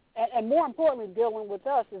 and more importantly, dealing with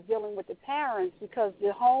us is dealing with the parents, because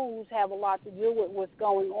the homes have a lot to do with what's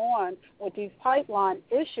going on with these pipeline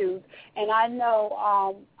issues. And I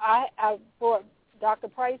know I brought Dr.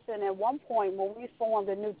 Price in at one point when we formed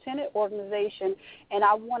a new tenant organization, and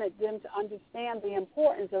I wanted them to understand the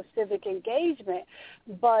importance of civic engagement.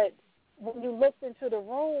 But when you looked into the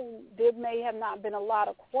room, there may have not been a lot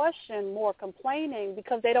of question, more complaining,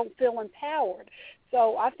 because they don't feel empowered.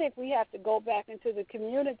 So I think we have to go back into the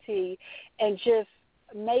community and just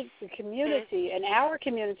make the community and our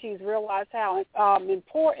communities realize how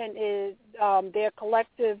important is their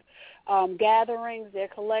collective gatherings, their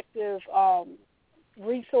collective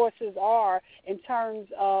resources are in terms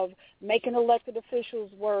of making elected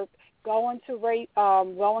officials work, going to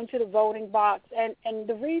the voting box, and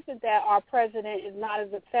the reason that our president is not as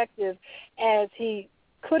effective as he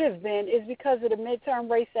could have been is because of the midterm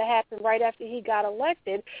race that happened right after he got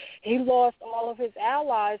elected. He lost all of his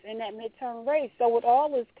allies in that midterm race. So it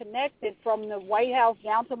all is connected from the White House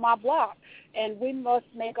down to my block, and we must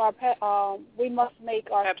make our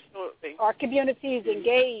communities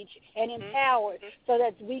engaged and empowered so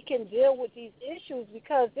that we can deal with these issues,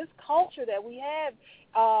 because this culture that we have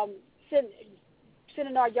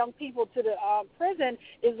sending our young people to the prison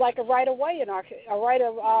is like a right of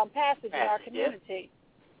passage in our community.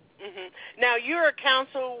 Now, you're a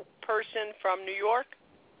council person from New York?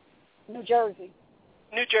 New Jersey.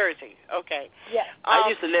 New Jersey, okay. Yes. I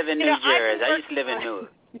used to live in New Jersey. I used to live in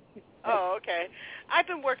Newark. Oh, okay. I've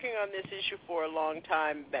been working on this issue for a long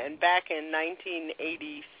time, and back in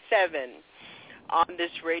 1987, on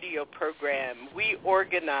this radio program, we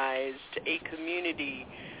organized a community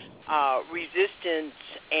resistance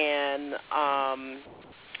and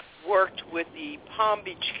worked with the Palm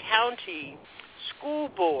Beach County School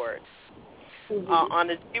Board on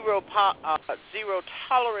a zero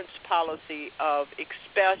tolerance policy of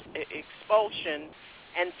expulsion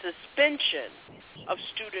and suspension of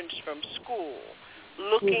students from school,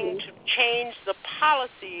 looking to change the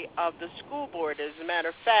policy of the school board. As a matter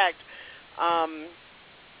of fact,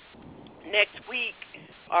 next week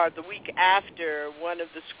or the week after, one of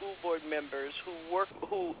the school board members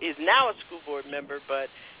who is now a school board member, but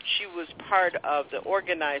she was part of the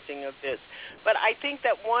organizing of this. But I think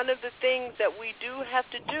that one of the things that we do have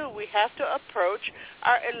to do, we have to approach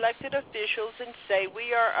our elected officials and say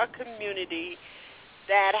we are a community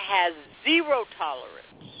that has zero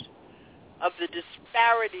tolerance of the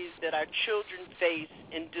disparities that our children face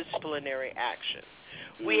in disciplinary action.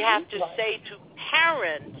 We have to say to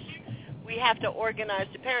parents, we have to organize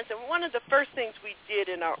the parents. And one of the first things we did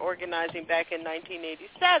in our organizing back in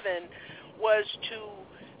 1987 was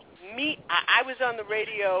to meet. I was on the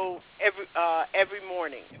radio every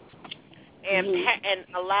morning and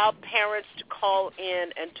allow parents to call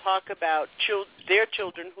in and talk about their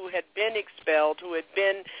children who had been expelled, who had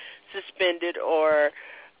been suspended, or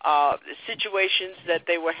situations that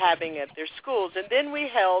they were having at their schools. And then we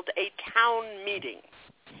held a town meeting,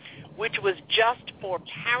 which was just for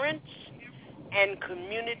parents and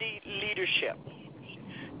community leadership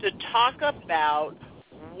to talk about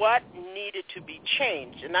what needed to be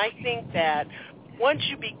changed. And I think that once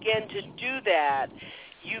you begin to do that,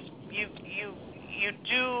 you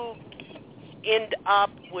do end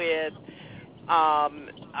up with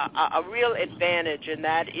a real advantage, and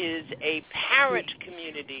that is a parent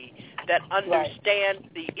community that understands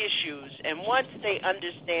the issues. And once they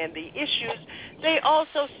understand the issues, they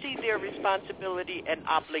also see their responsibility and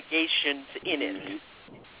obligations in it.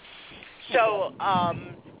 So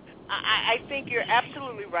I think you're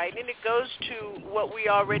absolutely right, and it goes to what we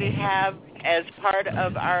already have as part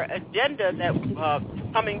of our agenda that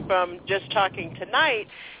coming from just talking tonight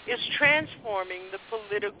is transforming the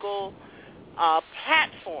political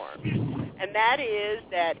platform, and that is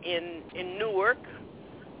that in Newark,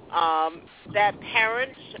 that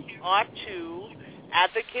parents ought to,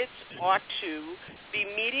 advocates ought to be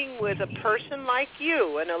meeting with a person like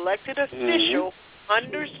you, an elected official who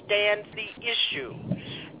understands the issue,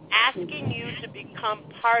 asking you to become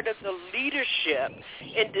part of the leadership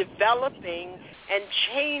in developing and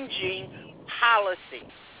changing policy.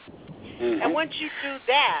 And once you do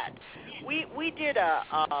that, we did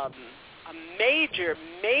a major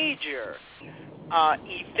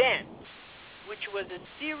event, which was a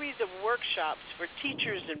series of workshops for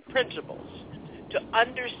teachers and principals to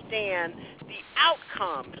understand the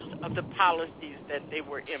outcomes of the policies that they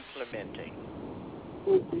were implementing.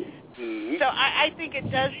 So I think it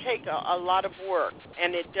does take a lot of work,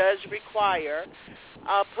 and it does require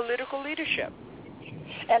political leadership.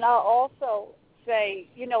 And I'll also say,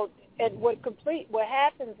 and what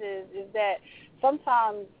happens is that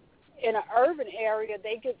sometimes in an urban area,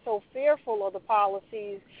 they get so fearful of the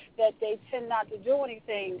policies that they tend not to do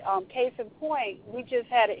anything. Case in point, we just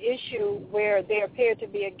had an issue where there appeared to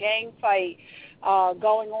be a gang fight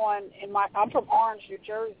going on I'm from Orange, New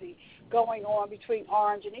Jersey, going on between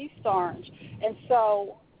Orange and East Orange. And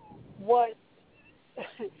so what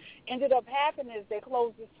ended up happening is they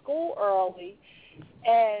closed the school early,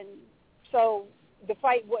 and so the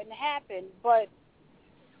fight wouldn't happen. But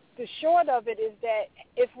the short of it is that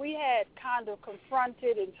if we had kind of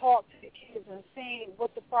confronted and talked to the kids and seen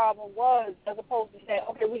what the problem was, as opposed to saying,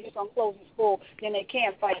 okay, we're just going to close the school, then they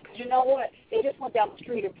can't fight. Because you know what? They just went down the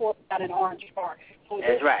street and fought out in Orange Park. So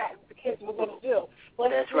that's right. What the kids were going to do.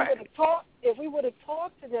 But if we would have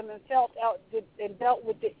talked to them and dealt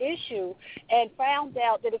with the issue and found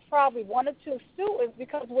out that it's probably one or two students,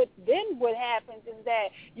 because what happens is that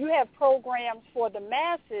you have programs for the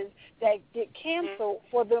masses that get canceled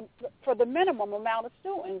for the minimum amount of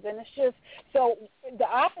students, and it's just so the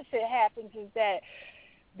opposite happens is that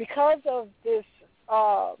because of this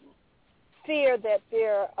fear that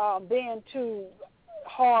they're being too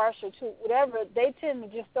harsh or too whatever, they tend to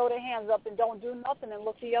just throw their hands up and don't do nothing and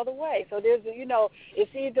look the other way. So there's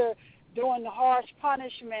it's either doing the harsh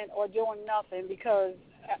punishment or doing nothing, because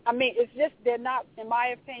it's just they're not, in my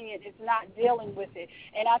opinion, it's not dealing with it.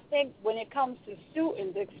 And I think when it comes to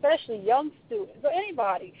students, especially young students or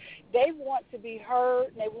anybody, they want to be heard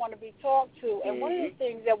and they want to be talked to. And one of the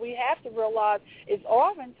things that we have to realize is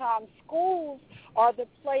oftentimes schools are the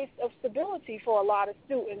place of stability for a lot of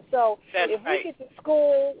students. So if we get to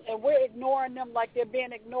school and we're ignoring them like they're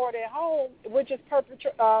being ignored at home, we're just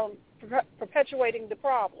perpetuating the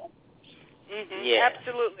problem.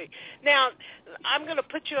 Absolutely. Now, I'm going to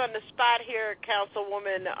put you on the spot here,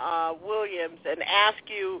 Councilwoman Williams, and ask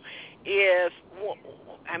you if,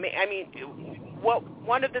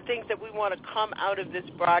 one of the things that we want to come out of this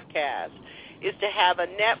broadcast is to have a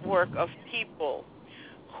network of people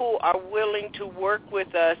who are willing to work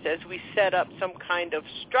with us as we set up some kind of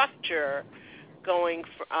structure going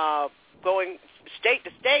state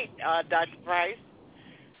to state, Dr. Price.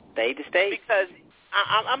 State to state. Because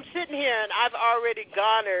I'm sitting here and I've already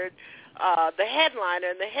garnered the headliner,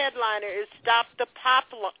 and the headliner is stop the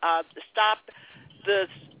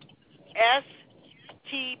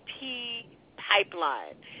STP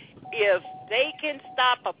pipeline. If they can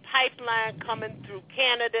stop a pipeline coming through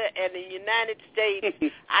Canada and the United States,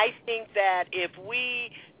 I think that if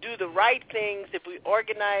we do the right things, if we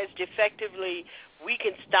organized effectively, we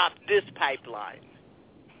can stop this pipeline.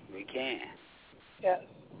 We can. Yes.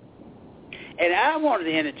 And I wanted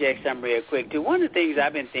to interject something real quick, too. One of the things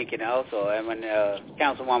I've been thinking also, and when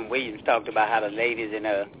Councilwoman Williams talked about how the ladies in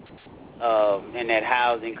that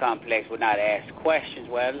housing complex would not ask questions,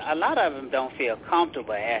 well, a lot of them don't feel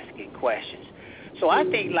comfortable asking questions. So I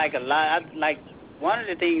think one of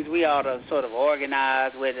the things we ought to sort of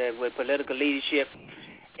organize with political leadership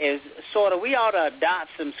is sort of we ought to adopt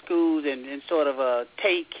some schools and sort of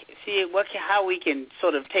how we can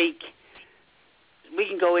sort of we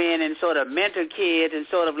can go in and sort of mentor kids and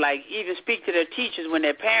sort of like even speak to their teachers when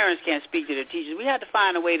their parents can't speak to their teachers. We have to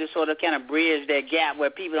find a way to sort of kind of bridge that gap where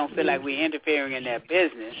people don't feel like we're interfering in their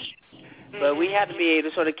business. But we have to be able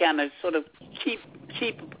to sort of keep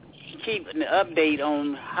keep an update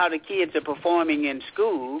on how the kids are performing in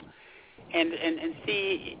school, and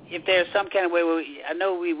see if there's some kind of way where I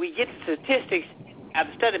know we get statistics out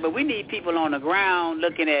of study, but we need people on the ground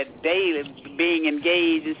looking at daily, being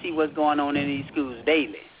engaged and see what's going on in these schools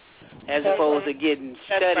daily, as opposed to getting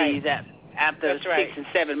studies after 6 and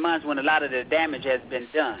 7 months when a lot of the damage has been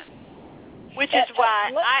done. Which is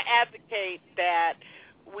why I advocate that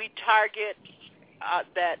we target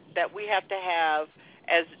that we have to have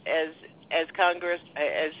as Congress,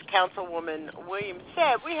 as Councilwoman Williams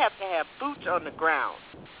said, we have to have boots on the ground.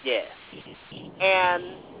 Yeah.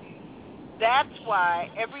 And that's why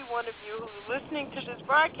every one of you who's listening to this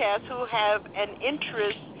broadcast who have an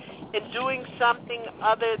interest in doing something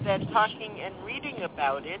other than talking and reading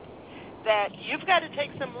about it, that you've got to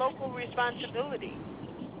take some local responsibility.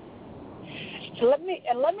 Let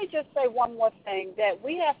me just say one more thing, that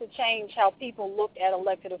we have to change how people look at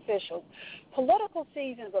elected officials. Political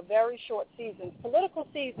seasons are very short seasons. Political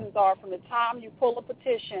seasons are from the time you pull a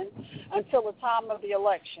petition until the time of the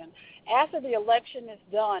election. After the election is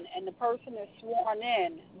done and the person is sworn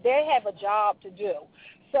in, they have a job to do.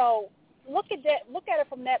 So look at it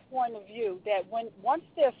from that point of view, that once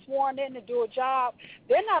they're sworn in to do a job,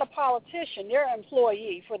 they're not a politician, they're an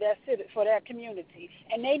employee for their community,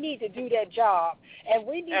 and they need to do their job. And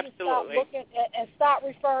we need to stop looking and stop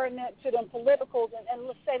referring to them politicals and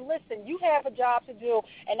say, listen, you have a job to do,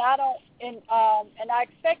 and I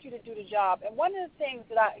expect you to do the job. And one of the things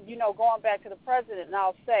that going back to the president, and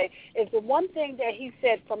I'll say, is the one thing that he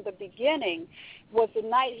said from the beginning was the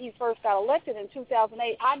night he first got elected in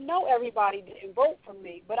 2008, I know everybody didn't vote for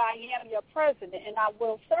me, but I am your president, and I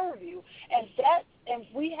will serve you. And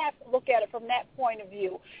we have to look at it from that point of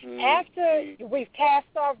view. After we've cast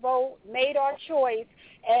our vote, made our choice,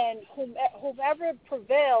 and whomever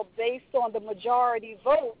prevailed based on the majority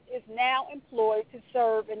vote is now employed to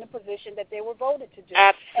serve in the position that they were voted to do.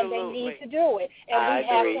 Absolutely. And they need to do it. And we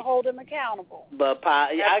have to hold them accountable. But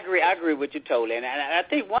I agree with you totally. And I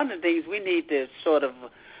think one of the things we need to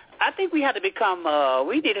I think we have to become,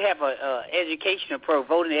 we need to have a educational program,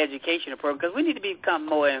 voting educational program, because we need to become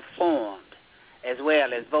more informed as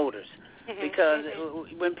well as voters. Because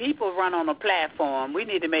when people run on a platform, we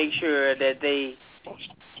need to make sure that they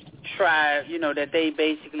try, that they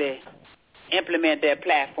basically implement their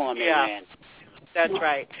platform. Yeah, that's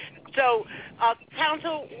right. So,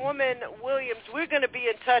 Councilwoman Williams, we're going to be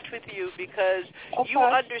in touch with you because you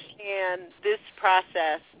understand this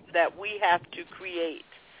process that we have to create.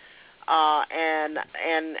 And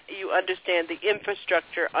you understand the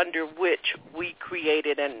infrastructure under which we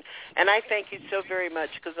created. And I thank you so very much,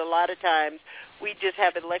 because a lot of times we just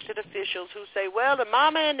have elected officials who say, well, the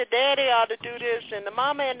mama and the daddy ought to do this, and the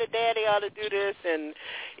mama and the daddy ought to do this, and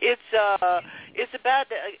it's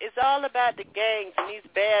all about the gangs and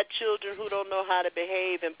these bad children who don't know how to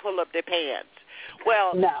behave and pull up their pants.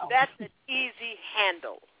 Well, that's an easy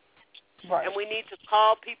handle. Right. And we need to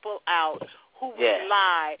call people out who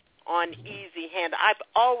rely on easy handle. I've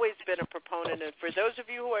always been a proponent, and for those of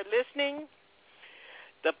you who are listening,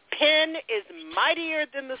 the pen is mightier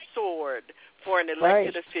than the sword for an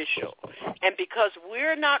elected official. And because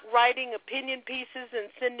we're not writing opinion pieces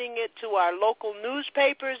and sending it to our local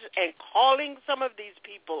newspapers and calling some of these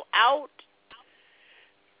people out,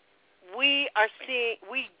 we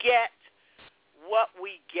get what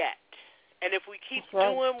we get. And if we keep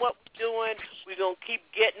doing what we're doing, we're going to keep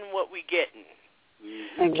getting what we're getting.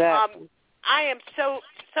 Exactly. I am so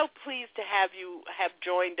pleased to have you have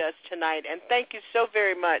joined us tonight, and thank you so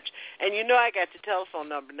very much. And I got your telephone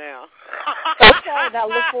number now. Okay, now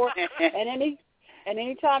look for it. And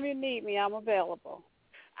anytime you need me, I'm available.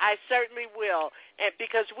 I certainly will, and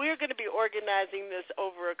because we're going to be organizing this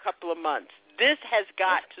over a couple of months. This has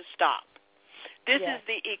got to stop. This is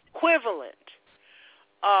the equivalent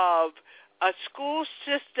of a school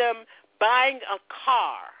system buying a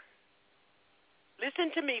car.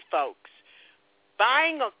 Listen to me, folks.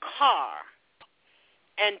 Buying a car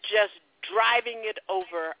and just driving it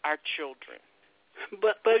over our children.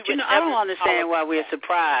 But I don't understand why we're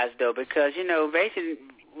surprised, though, because, basically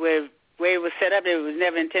where it was set up, it was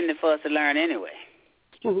never intended for us to learn anyway.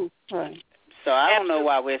 Right. So I don't know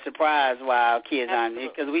why we're surprised why our kids aren't,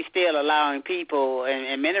 because we still allowing people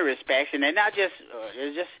in many respects, and they're not just,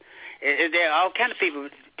 there are all kind of people.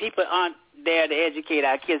 People aren't there to educate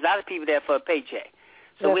our kids. A lot of people there for a paycheck.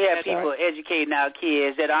 So we have people educating our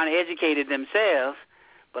kids that aren't educated themselves,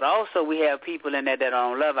 but also we have people in there that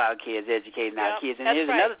don't love our kids educating our kids. And here's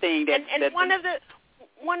another thing one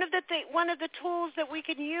of the tools that we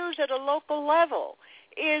can use at a local level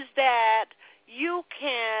is that you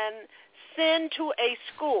can send to a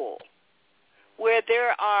school where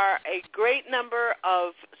there are a great number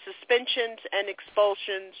of suspensions and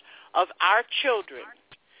expulsions of our children,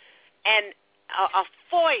 and a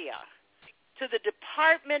FOIA to the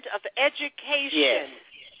Department of Education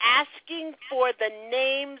asking for the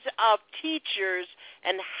names of teachers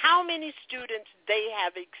and how many students they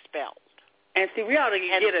have expelled. And see, we ought to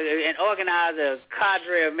and organize a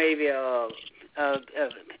cadre of maybe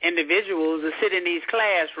individuals to sit in these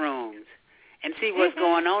classrooms and see what's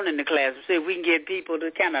going on in the classroom. See if we can get people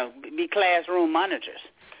to kind of be classroom monitors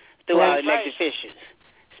through our elected officials.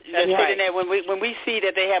 Just sitting there when we see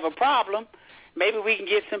that they have a problem, maybe we can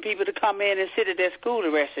get some people to come in and sit at their school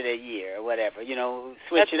the rest of their year or whatever,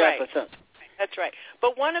 switch it up or something. That's right.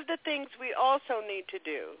 But one of the things we also need to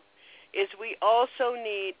do is we also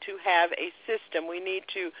need to have a system. We need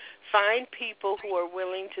to find people who are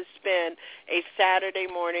willing to spend a Saturday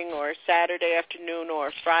morning or a Saturday afternoon or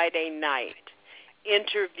a Friday night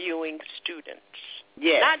interviewing students.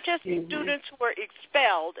 Yes. Not just students who are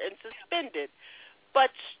expelled and suspended,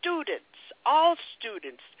 but students, all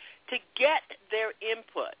students, to get their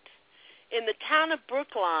input. In the town of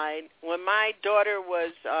Brookline, when my daughter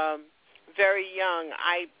was very young,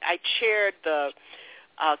 I chaired the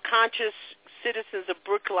Conscious Citizens of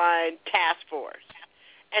Brookline Task Force,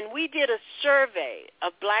 and we did a survey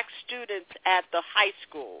of black students at the high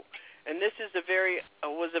school. And this is a very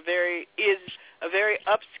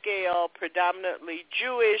upscale, predominantly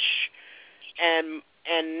Jewish and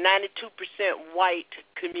 92% white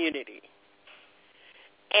community.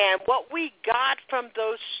 And what we got from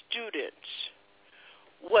those students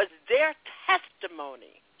was their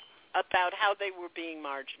testimony about how they were being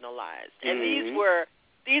marginalized. And these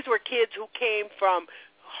were kids who came from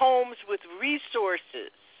homes with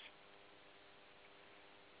resources.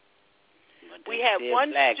 We had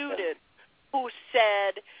one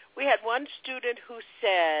student who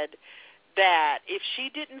said that if she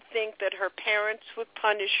didn't think that her parents would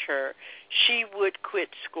punish her, she would quit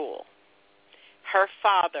school. Her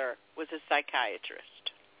father was a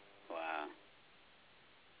psychiatrist. Wow.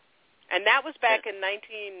 And that was back in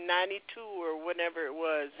 1992 or whenever it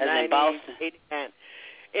was. In Boston?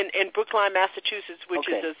 In Brookline, Massachusetts, which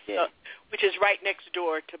is right next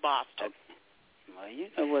door to Boston. Okay. Well, you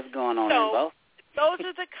know what's going on in Boston. Those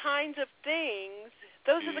are the kinds of things.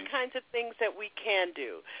 Those are the kinds of things that we can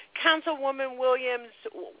do. Councilwoman Williams,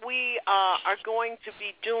 we are going to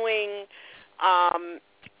be doing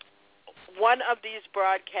one of these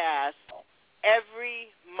broadcasts every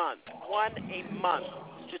month, one a month,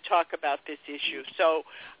 to talk about this issue. So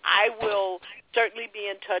I will certainly be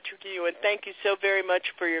in touch with you, and thank you so very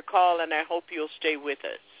much for your call, and I hope you'll stay with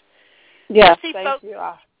us. Yes, thank you.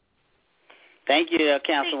 Thank you,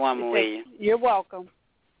 Councilwoman Williams. You're welcome.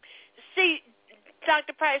 See,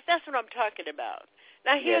 Dr. Price, that's what I'm talking about.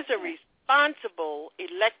 Now, here's a responsible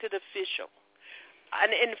elected official,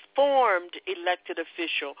 an informed elected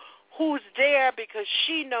official who's there because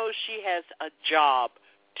she knows she has a job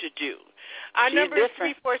to do. Our number is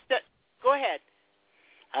 347. Go ahead.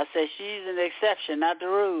 I said she's an exception, not the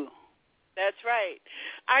rule. That's right.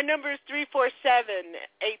 Our number is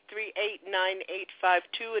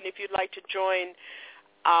 347-838-9852, and if you'd like to join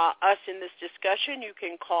us in this discussion, you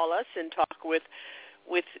can call us and talk with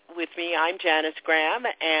me. I'm Janice Graham,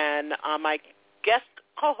 and my guest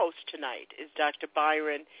co-host tonight is Dr.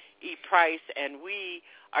 Byron E. Price, and we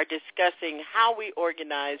are discussing how we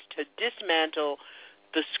organize to dismantle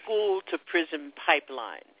the school-to-prison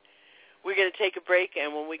pipeline. We're going to take a break,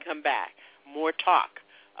 and when we come back, more talk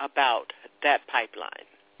about that pipeline.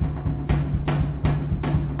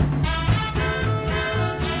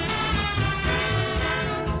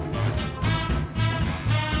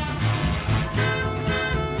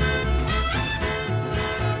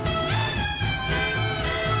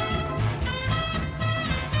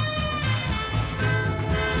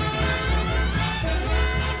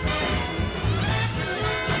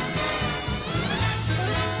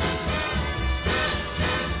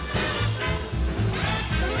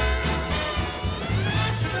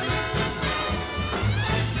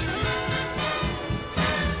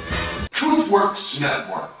 TruthWorks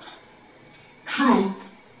Network. Truth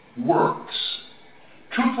Works.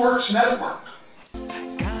 TruthWorks Network.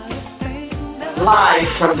 Live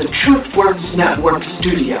from the TruthWorks Network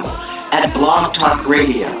studio at Blog Talk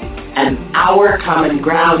Radio, an Our Common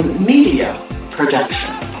Ground media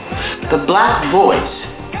production. The Black Voice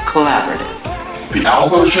Collaborative. The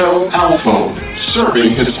Alpha Show Alpha,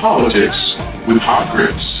 serving his politics with hot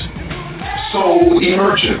grits. Soul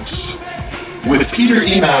Emergence, with Peter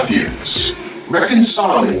E. Matthews,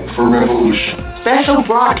 Reconciling for Revolution. Special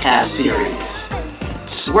broadcast series.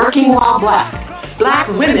 Working While Black. Black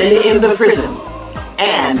Women in the Prison.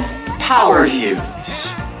 and power views.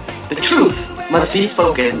 The truth must be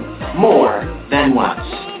spoken more than once.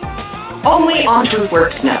 Only on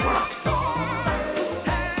TruthWorks Network.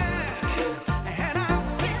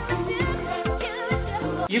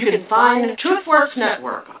 You can find TruthWorks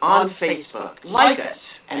Network on Facebook. Like us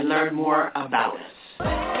and learn more about us.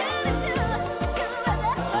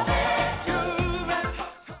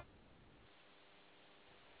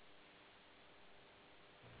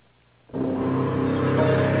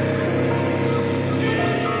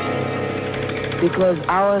 Because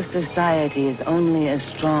our society is only as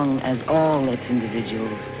strong as all its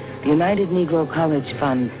individuals, the United Negro College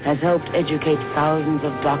Fund has helped educate thousands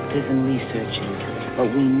of doctors and researchers,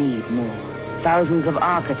 but we need more. Thousands of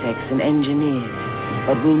architects and engineers,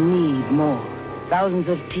 but we need more. Thousands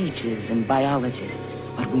of teachers and biologists,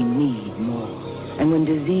 but we need more. And when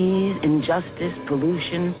disease, injustice,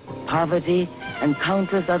 pollution, poverty, and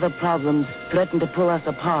countless other problems threaten to pull us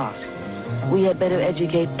apart, we had better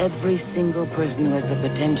educate every single person who has the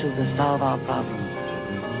potential to solve our problems.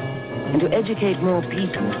 And to educate more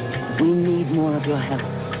people, we need more of your help.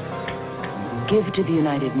 Give to the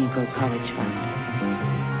United Negro College Fund.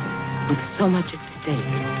 With so much at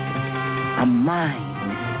stake, a mind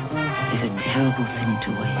is a terrible thing to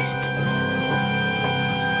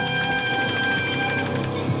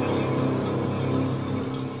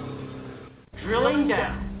waste. Drilling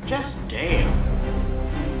down, just damn.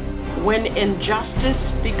 When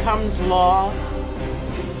injustice becomes law,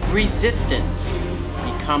 resistance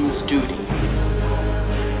becomes duty.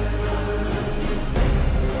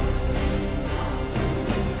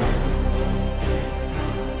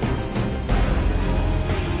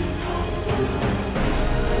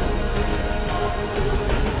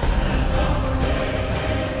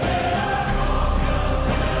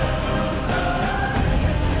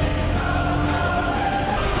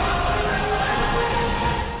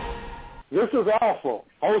 This is Alpha,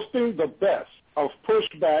 hosting the best of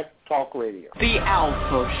Pushback Talk Radio. The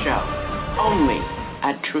Alpha Show, only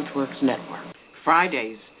at TruthWorks Network.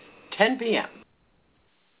 Fridays, 10 p.m.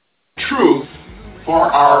 Truth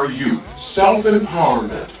for our youth.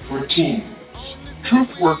 Self-empowerment for teens.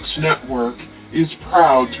 TruthWorks Network is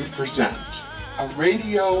proud to present a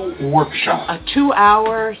radio workshop. A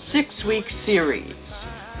 2-hour, 6-week series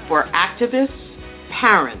for activists,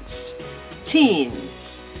 parents, teens,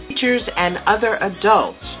 teachers, and other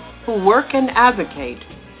adults who work and advocate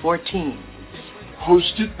for teens.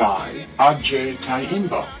 Hosted by Ajay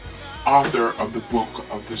Taimba, author of the book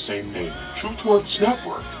of the same name. TruthWorks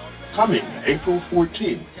Network, coming April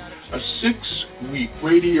 14th, a 6-week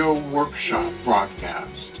radio workshop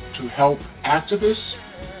broadcast to help activists,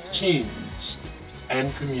 teens,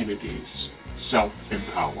 and communities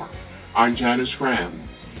self-empower. I'm Janice Rand.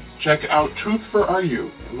 Check out Truth for Our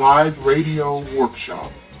Youth live radio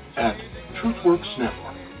workshop at TruthWorks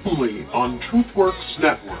Network, only on TruthWorks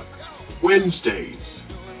Network, Wednesdays,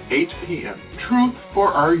 8 p.m. Truth for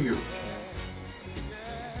Our Youth.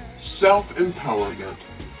 Self-empowerment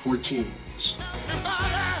for teens.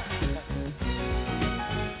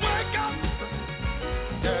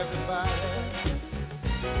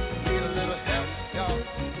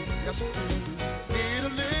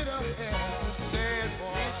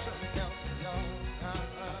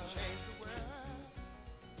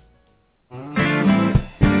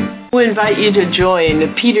 We invite you to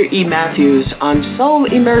join Peter E. Matthews on Soul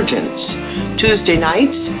Emergence, Tuesday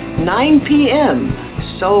nights, 9 p.m.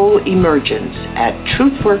 Soul Emergence at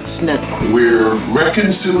TruthWorks Network, where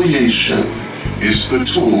reconciliation is the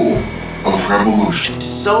tool of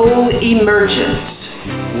revolution. Soul Emergence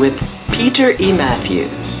with Peter E.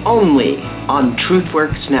 Matthews, only on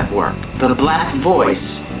TruthWorks Network, the Black Voice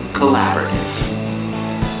Collaborative.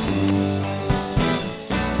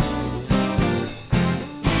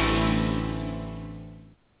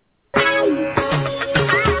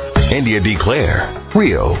 India Declare.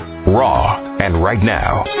 Real, raw, and right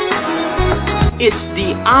now. It's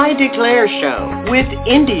the I Declare Show with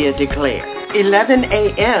India Declare, 11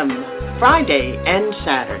 a.m. Friday and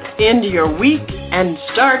Saturday. End your week and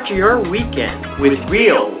start your weekend with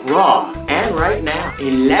Real, Raw, and right now,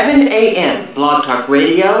 11 a.m. Blog Talk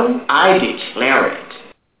Radio, I Declare It.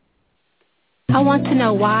 I want to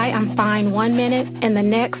know why I'm fine 1 minute and the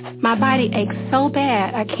next, my body aches so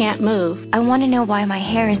bad I can't move. I want to know why my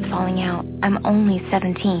hair is falling out. I'm only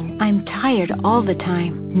 17. I'm tired all the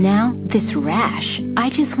time. Now, this rash. I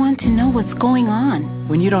just want to know what's going on.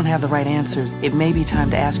 When you don't have the right answers, it may be time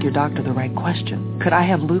to ask your doctor the right question. Could I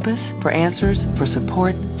have lupus? For answers, for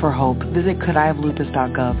support, for hope, visit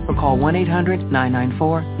couldihavelupus.gov or call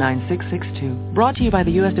 1-800-994-9662. Brought to you by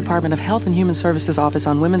the U.S. Department of Health and Human Services Office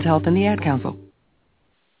on Women's Health and the Ad Council.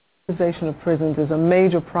 privatization of prisons is a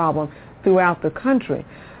major problem throughout the country.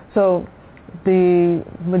 So the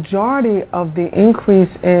majority of the increase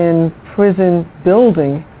in prison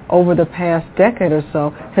building over the past decade or so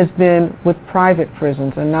has been with private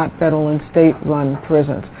prisons and not federal and state-run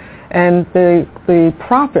prisons. And the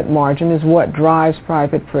profit margin is what drives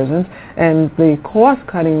private prisons, and the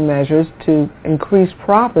cost-cutting measures to increase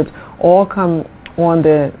profits all come on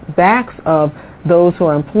the backs of those who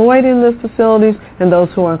are employed in the facilities and those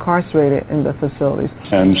who are incarcerated in the facilities.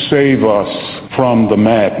 And save us from the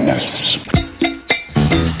madness.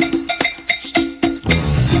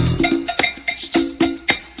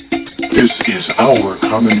 This is Our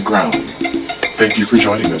Common Ground. Thank you for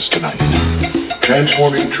joining us tonight.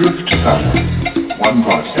 Transforming truth to power, one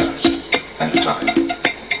broadcast at a time.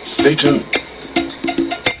 Stay tuned.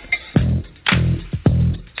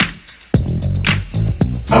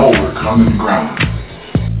 Our Common Ground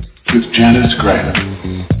with Janice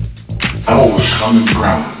Graham. Our Common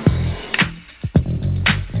Ground.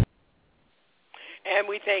 And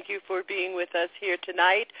we thank you for being with us here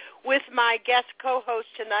tonight with my guest co-host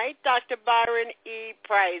tonight, Dr. Byron E.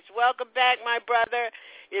 Price. Welcome back, my brother.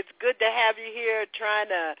 It's good to have you here trying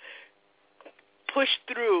to push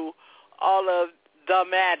through all of the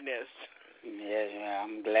madness. Yes,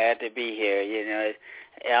 I'm glad to be here. You know,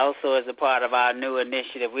 also as a part of our new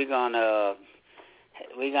initiative, we're gonna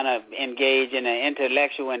engage in an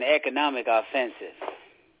intellectual and economic offensive.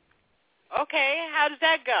 Okay, how does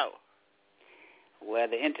that go? Well,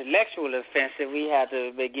 the intellectual offensive, we have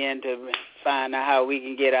to begin to find out how we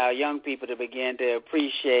can get our young people to begin to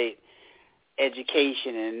appreciate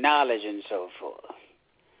education and knowledge and so forth.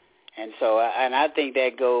 And so, and I think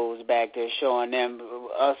that goes back to showing them,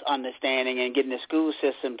 us understanding and getting the school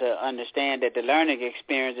system to understand that the learning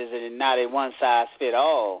experience is not a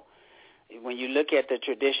one-size-fits-all when you look at the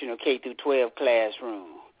traditional K through 12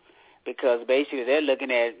 classroom, because basically they're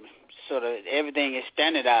looking at sort of everything is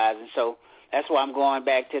standardized. And so that's why I'm going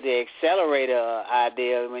back to the accelerator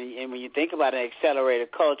idea. When you think about an accelerator,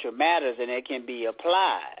 culture matters and it can be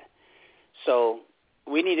applied. So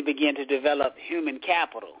we need to begin to develop human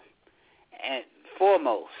capital and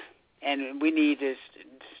foremost, and we need to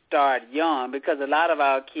start young because a lot of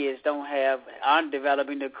our kids aren't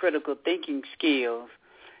developing the critical thinking skills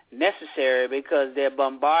necessary because they're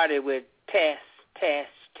bombarded with tests,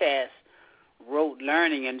 rote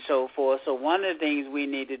learning and so forth. So one of the things we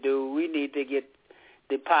need to do, we need to get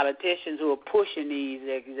the politicians who are pushing these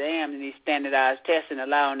exams and these standardized tests and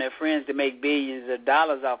allowing their friends to make billions of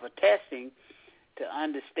dollars off of testing to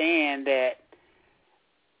understand that,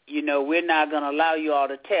 you know, we're not going to allow you all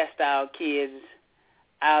to test our kids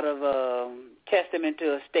out of test them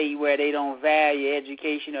into a state where they don't value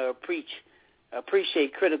education or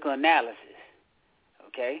appreciate critical analysis.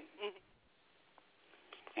 Okay? Mm-hmm.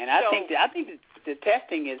 And I think the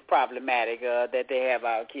testing is problematic, that they have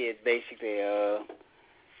our kids basically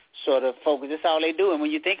sort of focus. That's all they do. And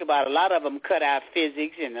when you think about it, a lot of them cut out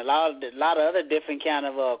physics and a lot of other different kind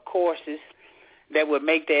of courses that would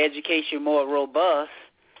make the education more robust,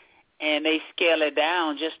 and they scale it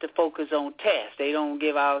down just to focus on tests. They don't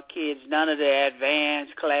give our kids none of the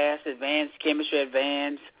advanced class, advanced chemistry,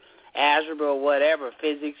 advanced algebra or whatever,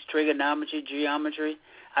 physics, trigonometry, geometry.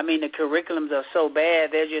 I mean, the curriculums are so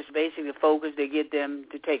bad, they're just basically focused to get them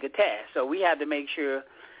to take a test. So we have to make sure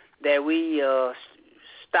that we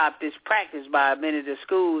stop this practice by many of the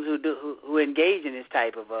schools who engage in this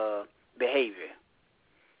type of behavior.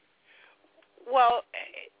 Well,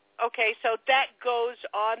 okay, so that goes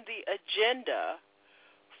on the agenda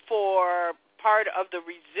for part of the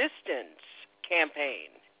resistance campaign.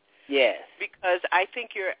 Yes. Because I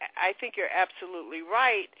think you're absolutely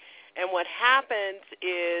right. And what happens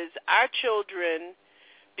is our children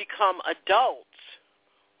become adults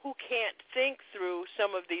who can't think through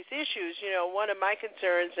some of these issues. You know, one of my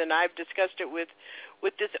concerns, and I've discussed it with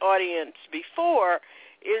this audience before,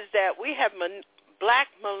 is that we have black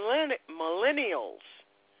millennials,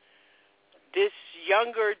 this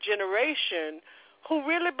younger generation, who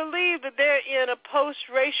really believe that they're in a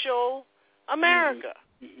post-racial America.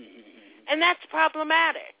 Mm-hmm. And that's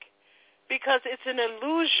problematic because it's an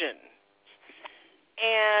illusion.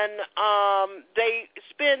 And they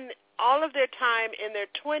spend all of their time in their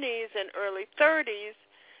 20s and early 30s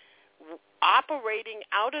operating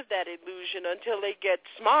out of that illusion until they get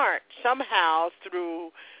smart somehow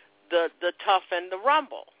through the tough and the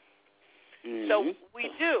rumble. Mm-hmm. So we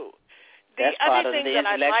do. That's part of the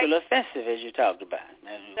intellectual offensive, as you talked about.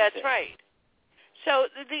 That's right. So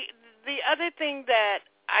the other thing that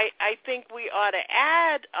I think we ought to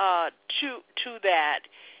add to that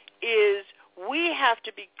is we have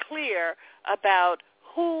to be clear about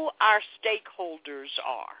who our stakeholders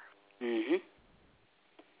are. Mm-hmm.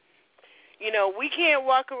 You know, we can't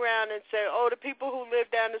walk around and say, oh, the people who live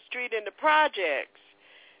down the street in the projects,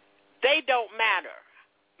 they don't matter.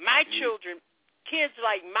 My children, kids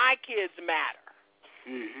like my kids matter.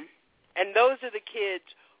 Mm-hmm. And those are the kids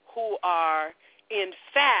who are, in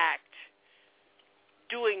fact,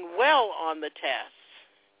 doing well on the tests.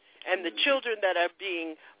 And the children that are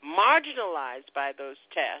being marginalized by those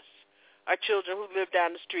tests are children who live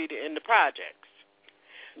down the street in the projects.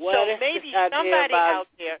 Well, so maybe somebody out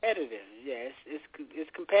there. Competitive. Yeah, it's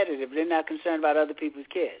competitive. They're not concerned about other people's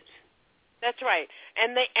kids. That's right,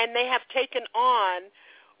 and they have taken on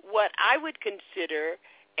what I would consider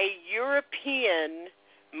a European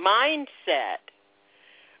mindset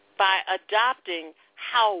by adopting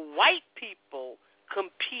how white people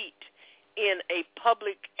compete in a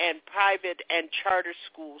public and private and charter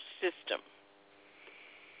school system.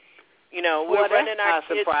 You know, we're running our kids. That's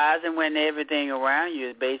not surprising when everything around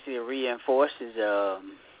you basically reinforces,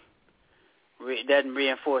 doesn't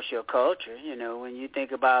reinforce your culture. You know, when you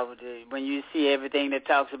think about, when you see everything that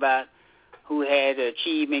talks about who had the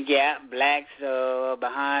achievement gap, blacks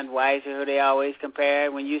behind whites, who they always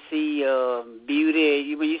compare. When you see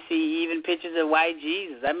beauty, when you see even pictures of white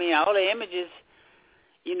Jesus, I mean, all the images,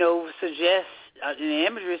 you know, the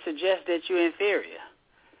imagery suggests that you're inferior.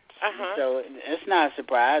 Uh-huh. So it's not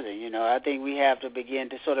surprising, you know. I think we have to begin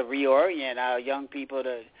to sort of reorient our young people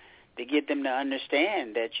to get them to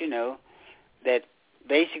understand that, you know, that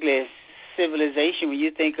basically it's civilization. When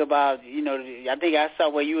you think about, you know, I think I saw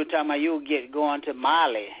where you were talking about you would going to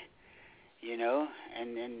Mali, you know,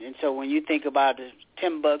 and so when you think about the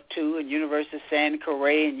Timbuktu and University of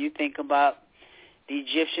Sankore, and you think about the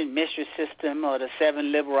Egyptian mistress system or the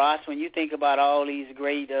seven liberates, when you think about all these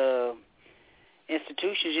great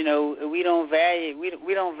institutions, you know, we don't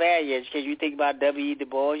value education. You think about W.E. Du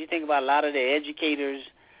Bois, you think about a lot of the educators,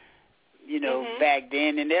 you know, back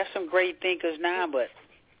then, and there's some great thinkers now, but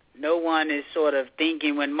no one is sort of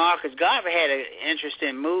thinking. When Marcus Garvey had an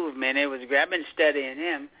interesting movement, it was great. I've been studying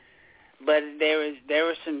him, but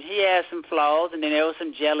he had some flaws, and then there was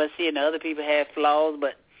some jealousy, and other people had flaws,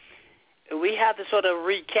 but we have to sort of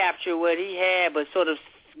recapture what he had, but sort of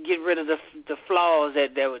get rid of the flaws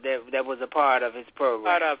that was a part of his program.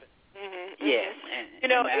 Part of it. Mm-hmm. Yes. You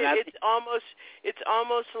know, it's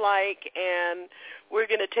almost like, and we're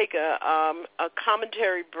going to take a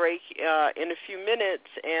commentary break in a few minutes,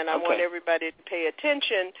 and I want everybody to pay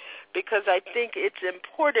attention because I think it's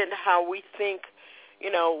important how we think.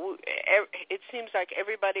 You know, it seems like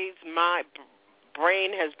everybody's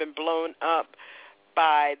brain has been blown up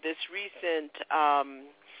by this recent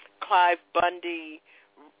Clive Bundy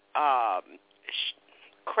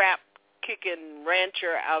crap-kicking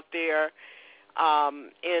rancher out there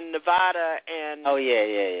in Nevada, and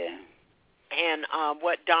and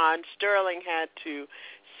what Don Sterling had to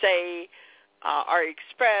say or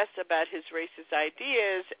express about his racist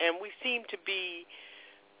ideas, and we seem to be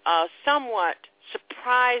somewhat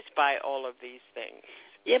surprised by all of these things.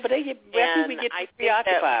 Yeah, but I think we get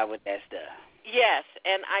preoccupied with that stuff. Yes,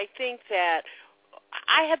 and I think that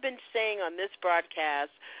I have been saying on this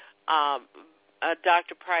broadcast,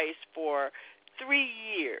 Dr. Price, for 3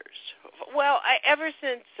 years. Well, ever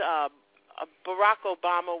since Barack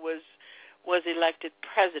Obama was elected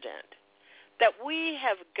president, that we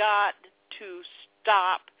have got to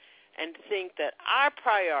stop and think that our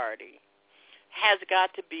priority has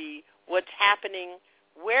got to be what's happening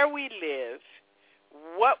where we live,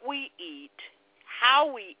 what we eat, how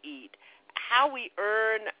we eat, how we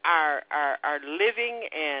earn our living,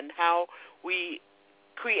 and how we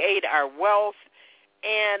create our wealth,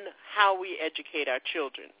 and how we educate our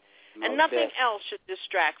children. And nothing else should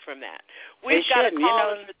distract from that. We've got to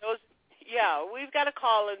call in for those. Yeah, we've got to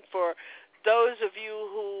call in for those of you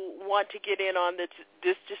who want to get in on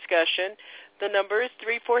this discussion. The number is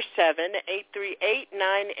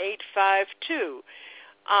 347-838-9852.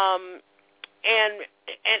 And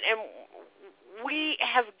we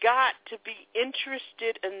have got to be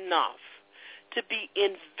interested enough to be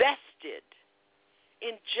invested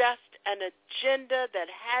in just an agenda that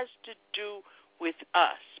has to do with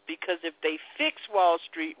us. Because if they fix Wall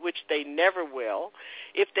Street, which they never will,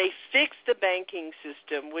 if they fix the banking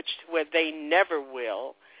system, which they never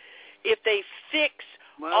will, if they fix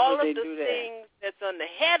all of the things that's on the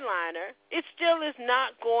headliner, it still is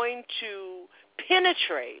not going to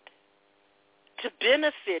penetrate to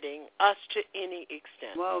benefiting us to any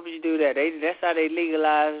extent. Why would you do that? That's how they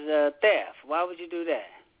legalize theft. Why would you do that?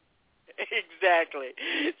 Exactly.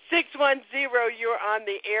 610, you're on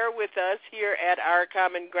the air with us here at Our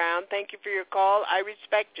Common Ground. Thank you for your call. I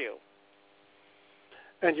respect you.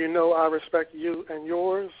 and you know I respect you and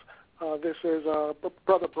yours. This is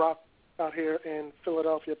Brother Brock out here in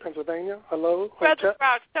Philadelphia, Pennsylvania. Hello. Brother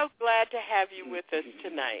Brock, so glad to have you with us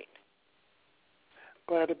tonight.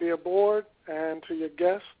 Glad to be aboard, and to your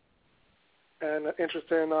guests, and an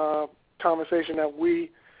interesting conversation that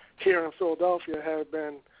we here in Philadelphia have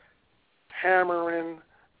been hammering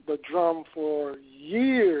the drum for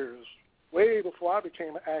years, way before I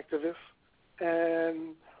became an activist.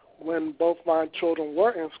 And when both my children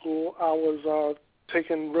were in school, I was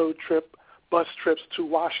taking bus trips to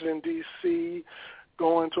Washington, D.C.,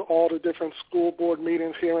 going to all the different school board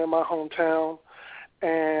meetings here in my hometown,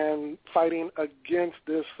 and fighting against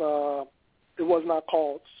this. It was not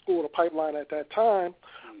called School to Pipeline at that time,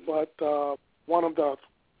 but one of the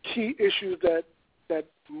key issues that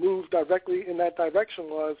moved directly in that direction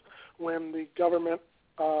was when the government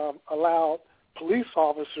allowed police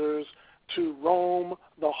officers to roam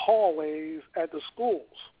the hallways at the schools.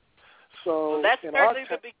 So well, that's certainly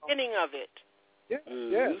the beginning of it.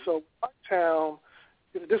 Yeah. So our town,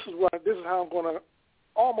 this is how I'm going to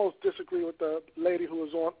almost disagree with the lady who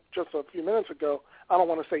was on just a few minutes ago. I don't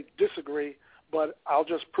want to say disagree, but I'll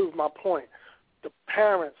just prove my point. The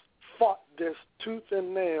parents fought this tooth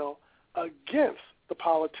and nail against the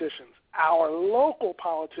politicians. Our local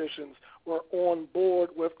politicians were on board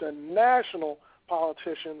with the national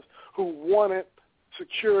politicians who wanted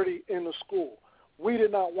security in the school. We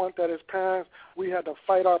did not want that as parents. We had to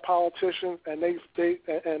fight our politicians, and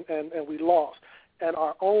we lost. And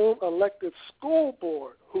our own elected school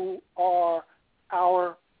board, who are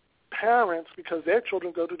our parents because their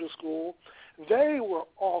children go to the school, they were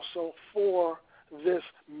also for this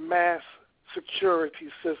mass security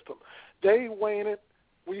system. They wanted,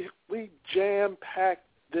 we jam-packed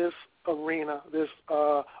this arena, this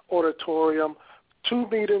auditorium, 2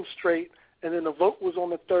 meetings straight, and then the vote was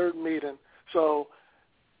on the third meeting. So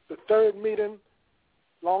the third meeting,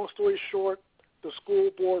 long story short, the school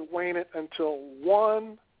board waited until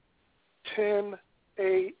 1:10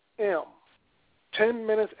 a.m., 10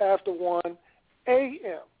 minutes after 1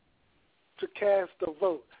 a.m., to cast the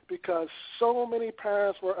vote because so many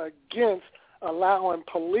parents were against allowing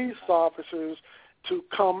police officers to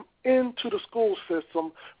come into the school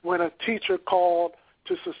system when a teacher called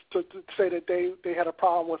to say that they had a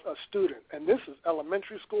problem with a student. And this is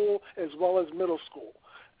elementary school as well as middle school.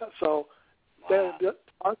 So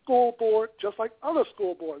our school board, just like other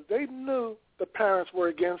school boards, they knew the parents were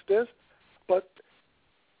against this, but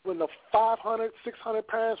when the 500, 600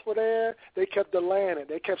 parents were there, they kept delaying it.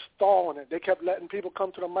 They kept stalling it. They kept letting people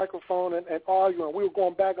come to the microphone and argue, and we were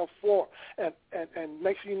going back and forth. And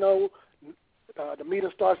next thing you know, the meeting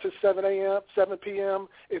starts at 7 p.m.,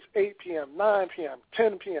 it's 8 p.m., 9 p.m.,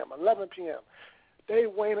 10 p.m., 11 p.m. They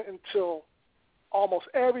waited until almost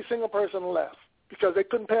every single person left because they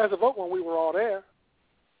couldn't pass a vote when we were all there.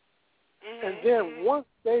 Mm-hmm. And then once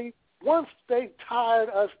they tired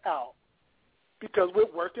us out, because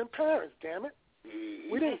we're working parents, damn it.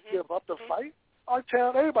 We didn't give up the fight.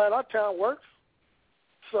 Everybody in our town works.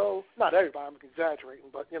 So, not everybody, I'm exaggerating,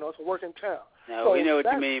 but, it's a working town. No, so we know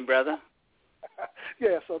what you mean, brother.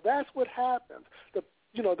 Yeah, so that's what happens.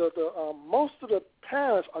 Most of the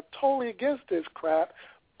parents are totally against this crap,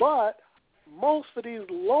 but most of these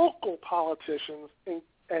local politicians,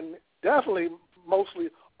 and definitely mostly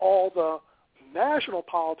all the national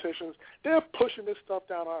politicians, they're pushing this stuff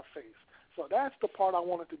down our face. So that's the part I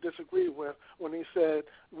wanted to disagree with when he said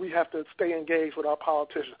we have to stay engaged with our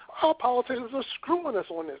politicians. Our politicians are screwing us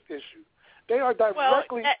on this issue. They are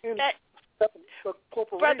directly in the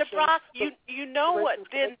corporation. Brother Brock, you know what?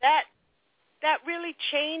 Then that really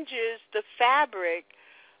changes the fabric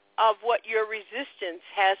of what your resistance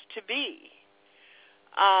has to be.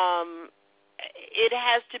 It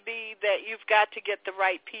has to be that you've got to get the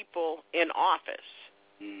right people in office.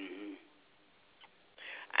 Mm-hmm.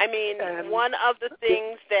 I mean, one of the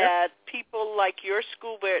things that people like your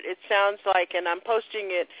school board, it sounds like, and I'm posting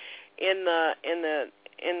it in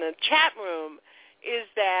the chat room, is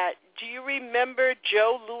that, do you remember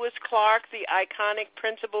Joe Louis Clark, the iconic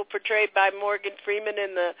principal portrayed by Morgan Freeman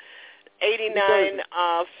in the 89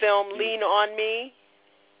 film Lean On Me?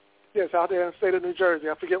 Yes, out there in the state of New Jersey.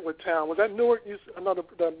 I forget what town. Was that Newark?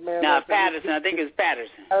 The man. No, Patterson. I think it's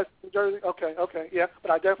Patterson. New Jersey? Okay, yeah. But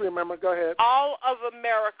I definitely remember. Go ahead. All of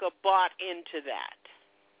America bought into that.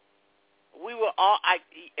 We were all,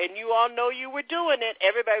 and you all know you were doing it.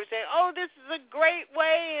 Everybody was saying, oh, this is a great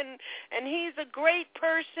way, and he's a great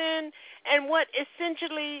person. And what it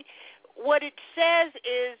says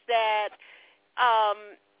is that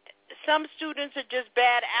some students are just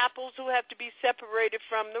bad apples who have to be separated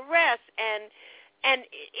from the rest. And And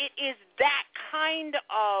it is that kind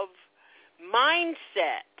of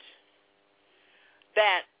mindset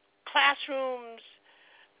that classrooms,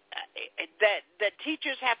 that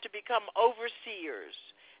teachers have to become overseers,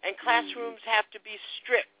 and classrooms have to be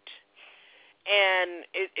stripped. And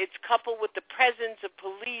it's coupled with the presence of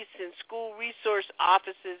police in school resource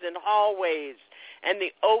offices and hallways, and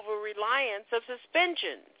the over-reliance of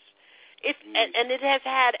suspensions. And it has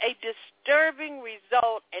had a disturbing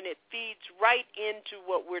result, and it feeds right into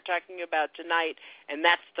what we're talking about tonight, and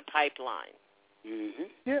that's the pipeline. Mm-hmm.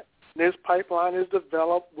 Yeah, this pipeline is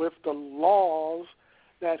developed with the laws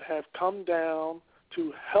that have come down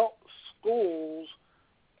to help schools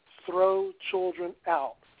throw children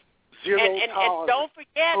out. Zero tolerance. And don't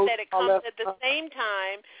forget that it comes at the same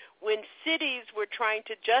time when cities were trying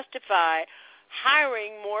to justify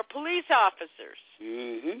hiring more police officers.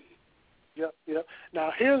 Mm-hmm. Yep.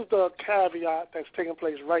 Now, here's the caveat that's taking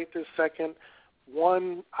place right this second.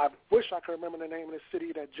 One, I wish I could remember the name of the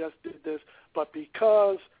city that just did this, but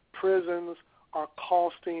because prisons are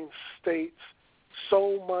costing states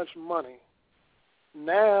so much money,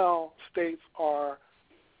 now states are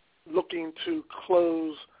looking to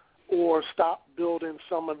close or stop building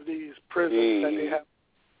some of these prisons that they have.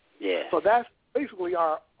 Yeah. So that's basically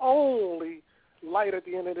our only light at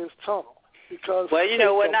the end of this tunnel. Because well, you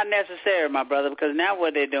know what? Not necessary, my brother, because now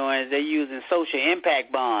what they're doing is they're using social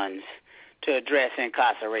impact bonds to address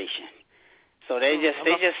incarceration. So they're just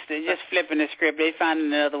flipping the script. They're finding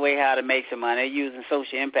another way how to make some money. They're using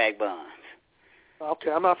social impact bonds.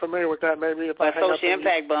 Okay, I'm not familiar with that. Maybe if but social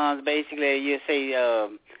impact bonds, basically, you say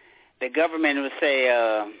the government would say,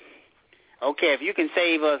 okay, if you can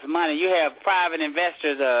save us money, you have private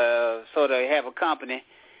investors sort of have a company,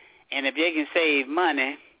 and if they can save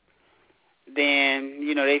money, then,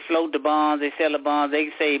 you know, they float the bonds, they sell the bonds, they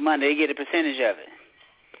can save money, they get a percentage of it.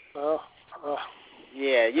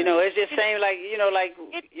 Yeah, you know, it's just same like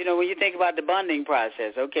when you think about the bonding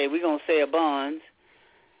process. Okay, we're gonna sell bonds,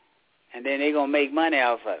 and then they're gonna make money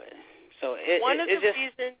off of it. So one of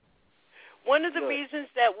the reasons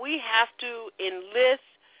that we have to enlist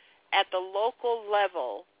at the local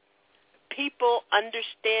level people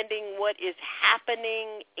understanding what is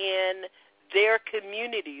happening in their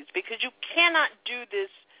communities, because you cannot do this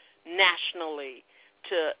nationally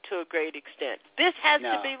to a great extent. This has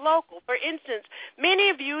to be local. For instance, many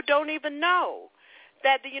of you don't even know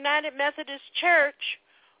that the United Methodist Church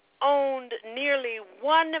owned nearly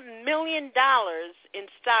 $1 million in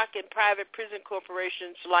stock in private prison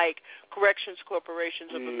corporations like Corrections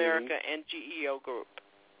Corporations of America and GEO Group.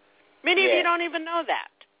 Many of you don't even know that.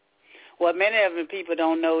 Well, many of the people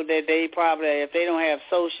don't know that they probably, if they don't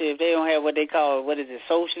have what they call,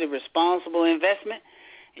 socially responsible investment,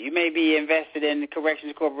 you may be invested in the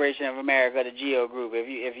Corrections Corporation of America, the GEO Group,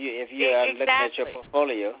 if you are looking at your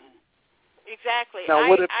portfolio. Exactly. Now,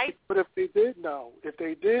 what if they did know? If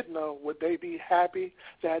they did know, would they be happy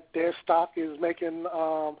that their stock is making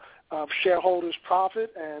shareholders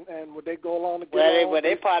profit, and would they go along to get along? Well,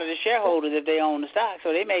 they're part of the shareholders if they own the stock,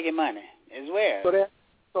 so they're making money as well.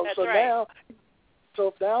 So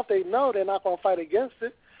now if they know, they're not going to fight against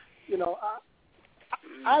it. You know,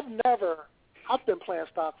 I've been playing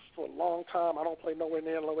stocks for a long time. I don't play nowhere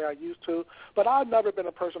near the way I used to, but I've never been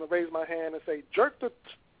a person to raise my hand and say, jerk the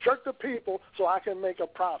people so I can make a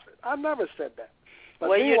profit. I've never said that.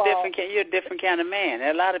 But you're a different kind of man. There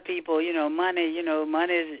are a lot of people, money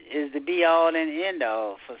is the be all and end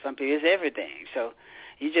all for some people. It's everything. So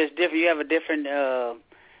you just different.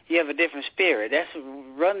 You have a different spirit. That's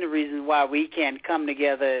one of the reasons why we can't come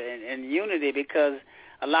together in unity, because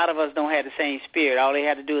a lot of us don't have the same spirit. All they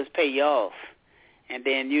have to do is pay you off. And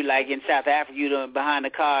then you, like in South Africa, you're behind the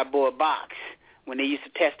cardboard box when they used to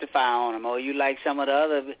testify on them. Or you like some of the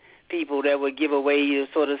other people that would give away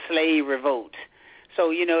sort of slave revolt.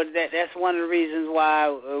 So, that's one of the reasons why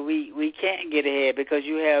we can't get ahead, because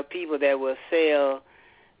you have people that will sell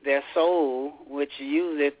their soul, which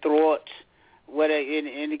usually thwarts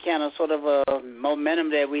any kind of sort of a momentum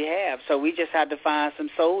that we have. So we just have to find some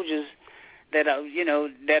soldiers that are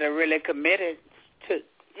really committed to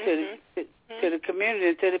the community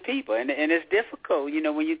and to the people. And it's difficult,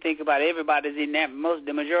 when you think about it. Everybody's enamored.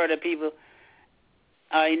 The majority of people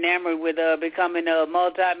are enamored with becoming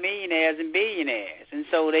multi-millionaires and billionaires. And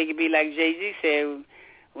so they can be like Jay-Z said,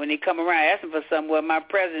 when they come around asking for something, well, my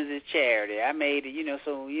presence is charity. I made it,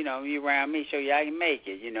 so, you around me, show you I can make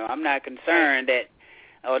it. I'm not concerned that,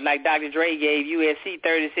 like Dr. Dre gave USC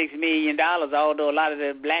 $36 million, although a lot of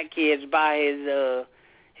the black kids buy his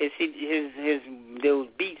those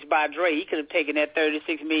Beats by Dre. He could have taken that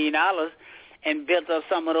 $36 million and built up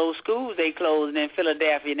some of those schools they closed in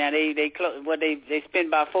Philadelphia. Now they spent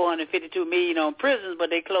about $452 million on prisons, but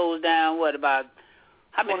they closed down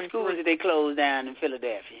how many schools did they close down in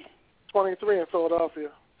Philadelphia? 23 in Philadelphia.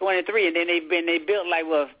 23, and then they built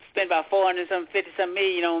spent about $450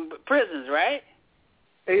 million on prisons, right?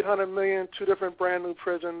 $800 million, 2 different brand new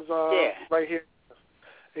prisons right here.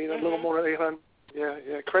 A little more than 800.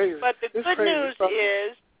 Yeah, crazy. But the good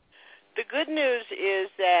news is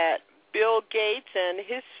that Bill Gates and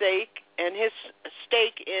his stake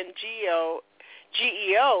in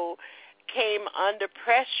GEO came under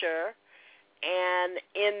pressure, and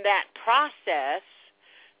in that process,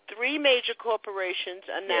 3 major corporations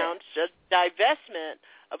announced a divestment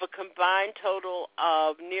of a combined total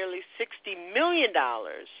of nearly $60 million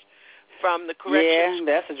from the Correctional. Yeah,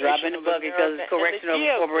 that's a drop in the bucket because Correctional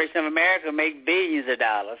Corporation of America make billions of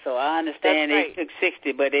dollars. So I understand they took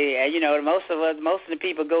 60, but most of the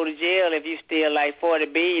people go to jail if you steal like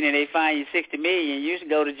 $40 billion and they find you $60 million. You should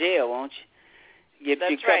go to jail, won't you? Get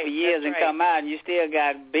a couple of years and come out, and you still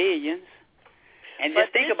got billions. And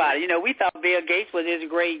just think about it. We thought Bill Gates was this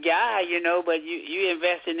great guy, but you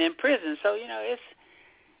invested in prison. So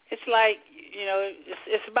it's like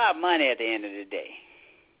it's about money at the end of the day.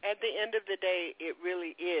 At the end of the day, it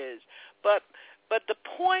really is. But the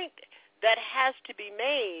point that has to be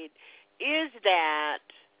made is that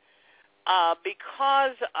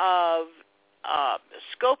because of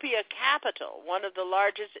Scopia Capital, one of the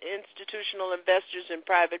largest institutional investors in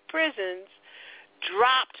private prisons,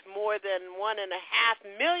 dropped more than $1.5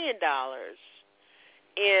 million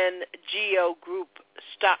in GEO Group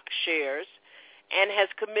stock shares and has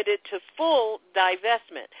committed to full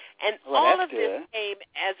divestment. And all of this came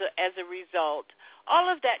as a result. All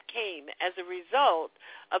of that came as a result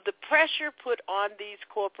of the pressure put on these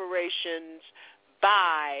corporations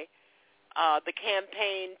by the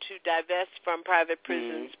campaign to divest from private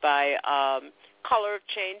prisons by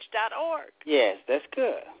colorofchange.org. Yes, that's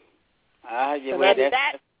good.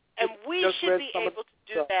 And we should be able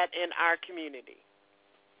to do that in our community.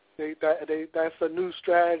 That's a new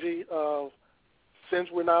strategy of since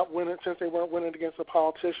they weren't winning against the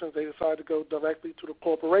politicians, they decided to go directly to the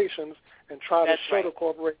corporations and try to show the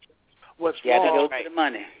corporations what's wrong. You got to go to the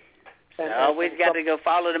money. Always got to go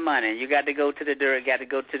follow the money. You got to go to the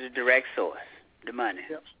direct source, the money.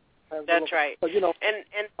 Yep. That's right. But, I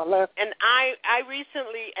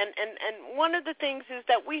recently and one of the things is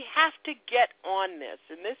that we have to get on this,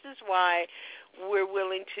 and this is why we're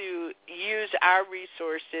willing to use our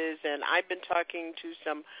resources. And I've been talking to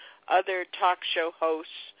some other talk show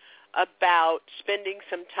hosts about spending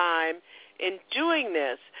some time in doing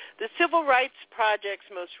this. The Civil Rights Project's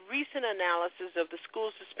most recent analysis of the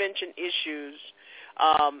school suspension issues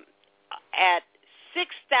at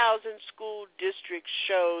 6,000 school districts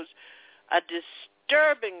shows a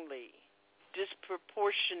disturbingly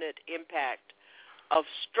disproportionate impact of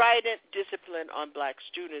strident discipline on black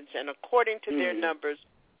students. And according to their numbers,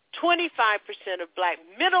 25% of black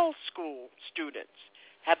middle school students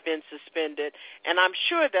have been suspended. And I'm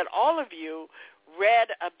sure that all of you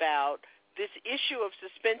read about this issue of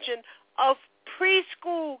suspension of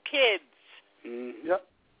preschool kids. Yep.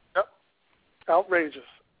 Outrageous.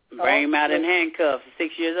 Bring them out in handcuffs at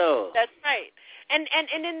 6 years old. That's right. And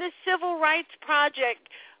in the Civil Rights Project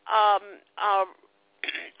a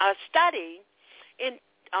study, in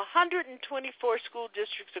 124 school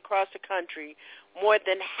districts across the country, more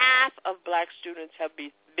than half of black students have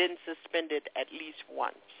been suspended at least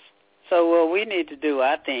once. So what we need to do,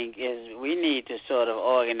 I think, is we need to sort of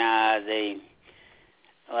organize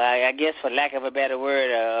I guess for lack of a better word,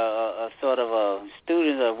 a sort of a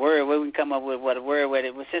students a word where we can come up with what a word with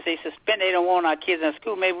it. Since they suspend, they don't want our kids in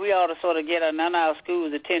school. Maybe we ought to sort of get none of our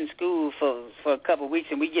schools attend school for a couple of weeks,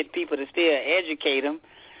 and we get people to still educate them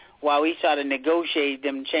while we try to negotiate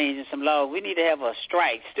them changing some laws. We need to have a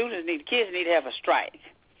strike. Kids need to have a strike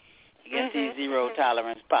against these zero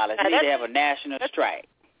tolerance policies. We need to have a national strike.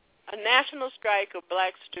 A national strike of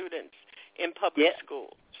black students in public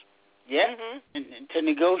schools. Yeah, and to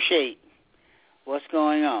negotiate what's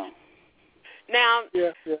going on. Now,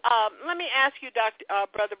 let me ask you,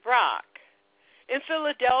 Brother Brock, in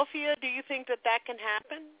Philadelphia, do you think that can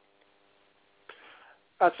happen?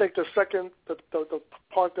 I think the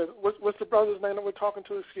part that, what's the brother's name that we're talking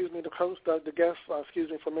to? Excuse me, the host, the guest, excuse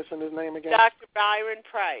me for missing his name again. Dr. Byron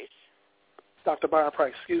Price. Dr. Byron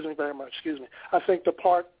Price, excuse me very much, excuse me. I think the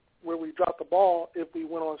part where we dropped the ball, if we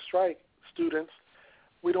went on strike, students,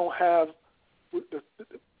 we don't have,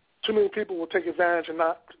 too many people will take advantage and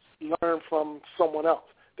not learn from someone else.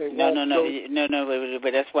 No,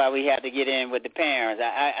 but that's why we have to get in with the parents.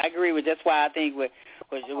 I agree with. That's why I think what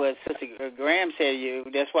Sister Graham said.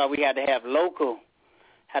 That's why we have to have local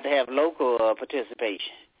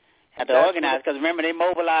participation. Have to organize, because remember they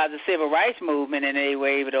mobilized the civil rights movement and they were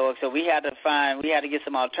able to. So we had to get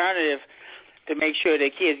some alternative to make sure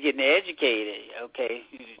that kids getting educated. Okay,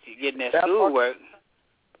 getting their schoolwork.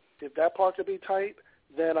 If that part could be tight,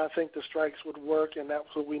 then I think the strikes would work, and that's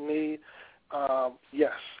what we need.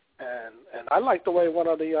 Yes, and I like the way one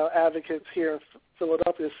of the advocates here in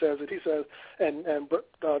Philadelphia says it. He says, and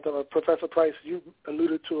Professor Price, you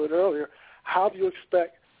alluded to it earlier. How do you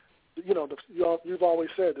expect? You've always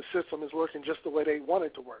said the system is working just the way they want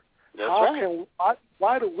it to work. That's right.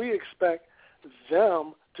 Why do we expect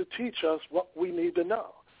them to teach us what we need to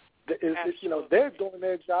know? They're doing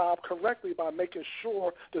their job correctly by making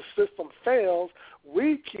sure the system fails.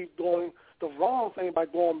 We keep doing the wrong thing by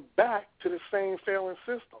going back to the same failing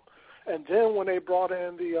system. And then when they brought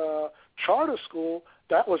in the charter school,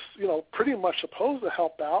 that was, pretty much supposed to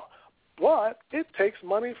help out, but it takes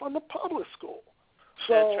money from the public school.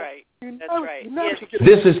 So that's right.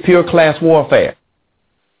 This is pure class warfare.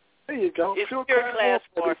 There you go. It's pure class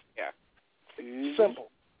warfare. It's simple.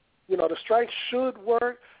 The strike should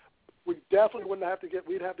work. We definitely we'd have to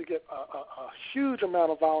get a huge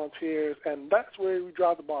amount of volunteers, and that's where we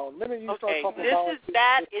drop the ball. The minute you start talking volunteers,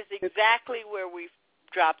 that is exactly where we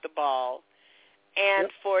dropped the ball.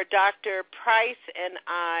 And for Dr. Price and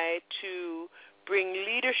I to bring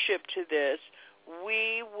leadership to this,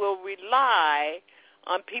 we will rely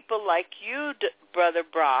on people like you, Brother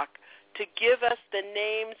Brock, to give us the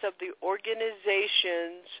names of the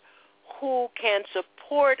organizations who can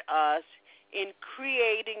support us in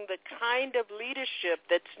creating the kind of leadership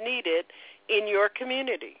that's needed in your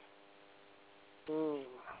community.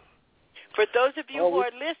 For those of you who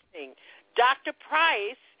are listening, Dr.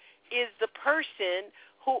 Price is the person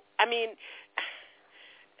who, it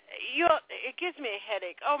gives me a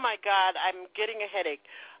headache. Oh, my God, I'm getting a headache.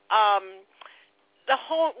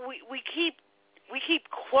 We keep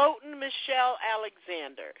quoting Michelle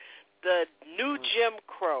Alexander, the new Jim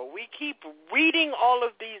Crow. We keep reading all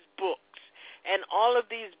of these books and all of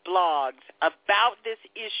these blogs about this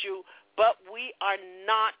issue, but we are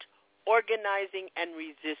not organizing and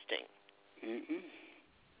resisting. Mm-mm.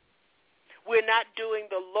 We're not doing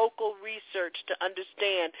the local research to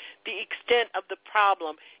understand the extent of the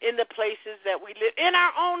problem in the places that we live, in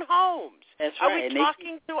our own homes. That's Are right. we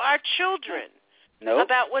talking to our children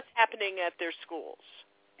about what's happening at their schools?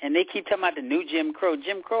 And they keep talking about the new Jim Crow.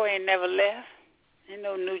 Jim Crow ain't never left. Ain't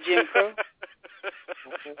no new Jim Crow.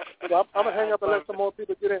 Well, I'm going to hang up and let some more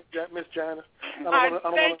people get in, Miss Janice.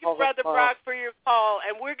 Thank you, Brother Brock, for your call,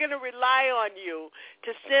 and we're going to rely on you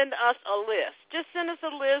to send us a list. Just send us a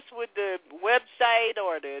list with the website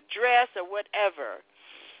or the address or whatever.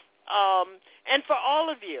 And for all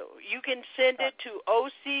of you, you can send it to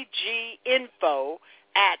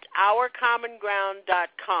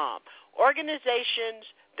ocginfo@ourcommonground.com. Organizations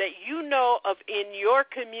that you know of in your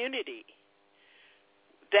community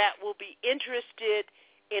that will be interested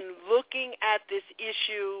in looking at this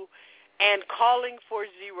issue and calling for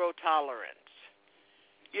zero tolerance.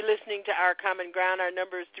 You're listening to Our Common Ground. Our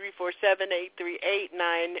number is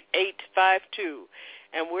 347-838-9852.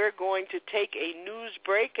 And we're going to take a news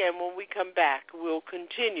break, and when we come back, we'll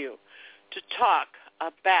continue to talk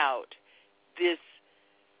about this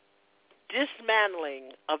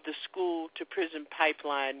dismantling of the school-to-prison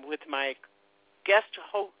pipeline with my guest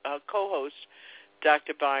co-host,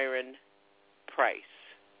 Dr. Byron Price.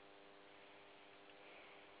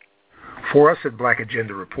 For us at Black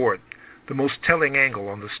Agenda Report, the most telling angle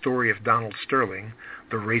on the story of Donald Sterling,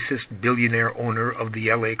 the racist billionaire owner of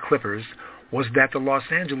the LA Clippers, was that the Los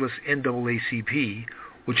Angeles NAACP,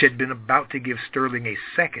 which had been about to give Sterling a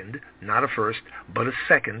second, not a first, but a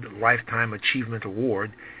second Lifetime Achievement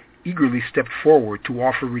Award, eagerly stepped forward to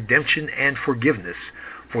offer redemption and forgiveness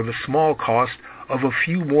for the small cost of a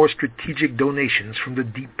few more strategic donations from the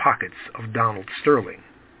deep pockets of Donald Sterling.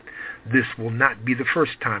 This will not be the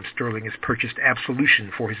first time Sterling has purchased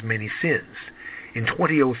absolution for his many sins. In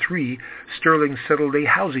 2003, Sterling settled a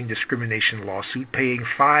housing discrimination lawsuit paying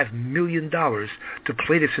 $5 million to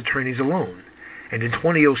plaintiffs' attorneys alone. And in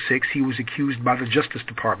 2006, he was accused by the Justice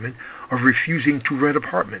Department of refusing to rent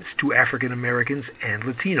apartments to African Americans and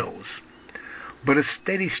Latinos. But a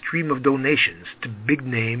steady stream of donations to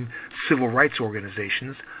big-name civil rights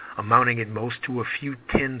organizations, amounting at most to a few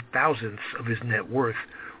 10,000ths of his net worth,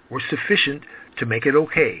 were sufficient to make it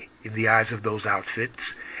okay in the eyes of those outfits,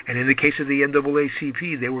 and in the case of the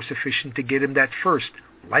NAACP, they were sufficient to get him that first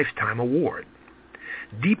Lifetime Award.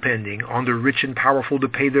 depending on the rich and powerful to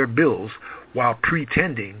pay their bills while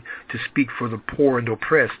pretending to speak for the poor and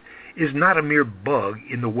oppressed is not a mere bug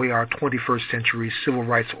in the way our 21st century civil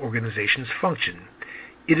rights organizations function.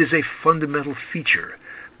 It is a fundamental feature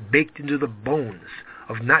baked into the bones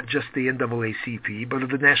of not just the NAACP, but of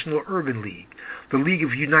the National Urban League, the League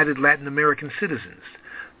of United Latin American Citizens,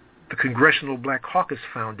 the Congressional Black Caucus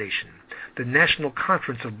Foundation, the National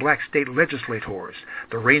Conference of Black State Legislators,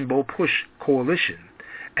 the Rainbow Push Coalition,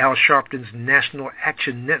 Al Sharpton's National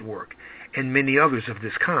Action Network, and many others of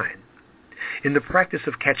this kind. In the practice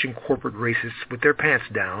of catching corporate racists with their pants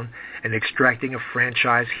down and extracting a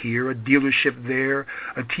franchise here, a dealership there,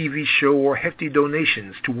 a TV show, or hefty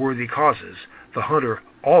donations to worthy causes, the hunter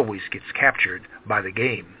always gets captured by the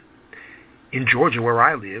game. In Georgia, where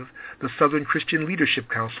I live, the Southern Christian Leadership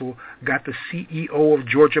Council got the CEO of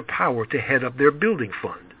Georgia Power to head up their building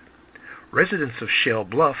fund. Residents of Shell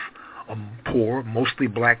Bluff, a poor, mostly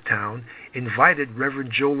black town, invited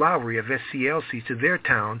Reverend Joe Lowry of SCLC to their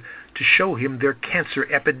town to show him their cancer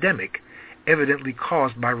epidemic, evidently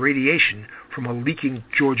caused by radiation from a leaking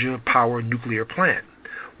Georgia Power nuclear plant,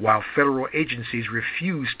 while federal agencies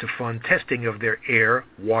refused to fund testing of their air,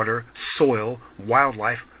 water, soil,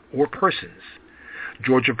 wildlife, or persons.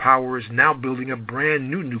 Georgia Power is now building a brand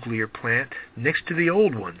new nuclear plant next to the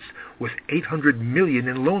old ones, with $800 million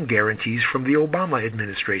in loan guarantees from the Obama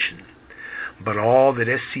administration. But all that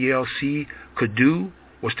SCLC could do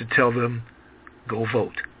was to tell them, go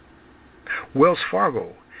vote. Wells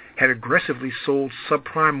Fargo had aggressively sold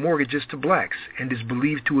subprime mortgages to blacks and is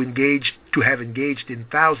believed to have engaged in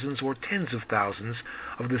thousands or tens of thousands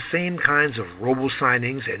of the same kinds of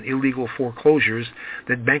robo-signings and illegal foreclosures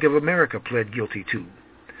that Bank of America pled guilty to.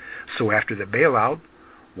 So after the bailout,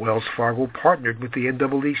 Wells Fargo partnered with the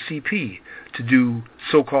NAACP to do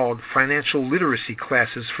so-called financial literacy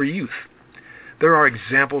classes for youth. There are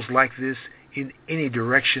examples like this in any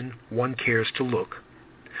direction one cares to look.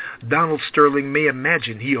 Donald Sterling may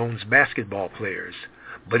imagine he owns basketball players,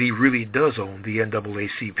 but he really does own the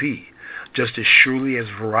NAACP, just as surely as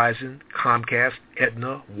Verizon, Comcast,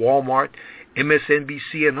 Aetna, Walmart,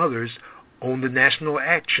 MSNBC, and others own the National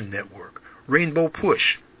Action Network, Rainbow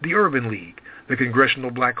Push, the Urban League, the Congressional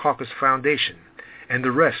Black Caucus Foundation, and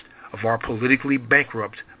the rest of our politically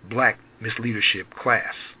bankrupt black misleadership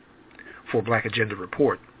class. For Black Agenda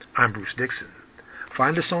Report, I'm Bruce Dixon.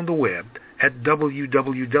 Find us on the web at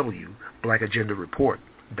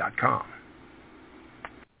www.blackagendareport.com.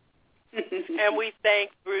 And we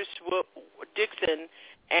thank Bruce Dixon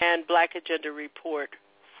and Black Agenda Report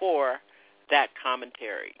for that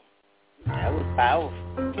commentary. That was powerful.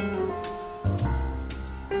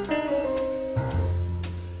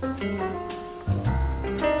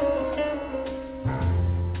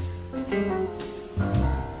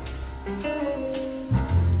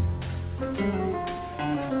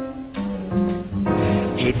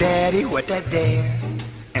 Hey, Daddy, what that there?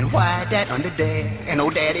 And why that under there? And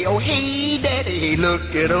oh, Daddy, oh, hey, Daddy,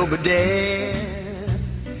 look it over there.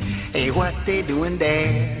 Hey, what they doing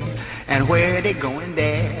there? And where they going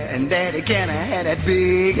there? And Daddy, can I have that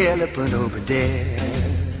big elephant over there?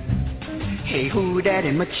 Hey, who that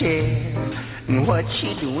in my chair? And what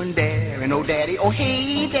she doing there? And oh, Daddy, oh,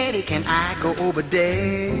 hey, Daddy, can I go over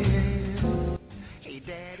there?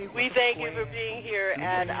 We thank you for being here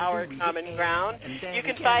at Our Common Ground. You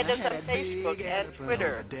can find us on Facebook and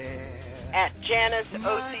Twitter at Janice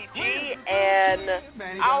OCG and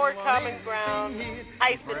Our Common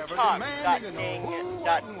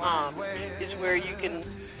Ground-talk.ning.com is where you can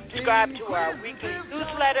subscribe to our weekly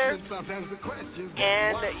newsletter,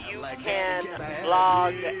 and you can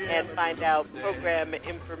blog and find out program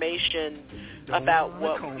information about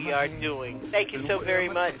what we are doing. Thank you so very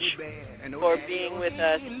much for being with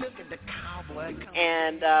us,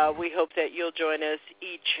 and we hope that you'll join us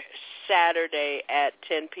each Saturday at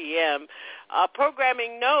 10 p.m.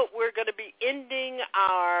 Programming note, we're going to be ending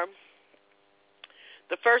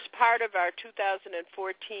the first part of our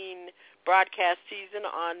 2014 broadcast season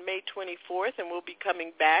on May 24th, and we'll be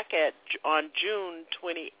coming back on June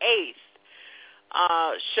 28th.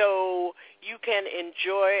 So you can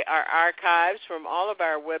enjoy our archives from all of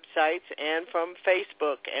our websites and from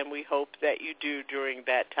Facebook, and we hope that you do during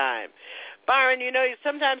that time. Byron, you know,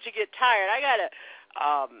 sometimes you get tired. I got a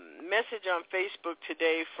message on Facebook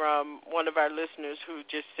today from one of our listeners who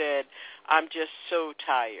just said, I'm just so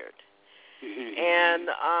tired. And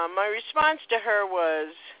my response to her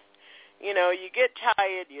was, you know, you get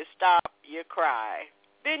tired, you stop, you cry.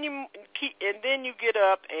 Then you get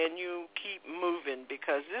up and you keep moving,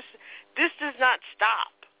 because this does not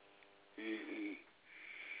stop. Mm-hmm.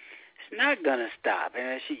 not gonna stop,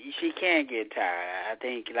 and she can't get tired. I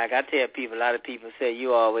think, like I tell people, a lot of people say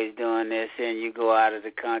you always doing this, and you go out of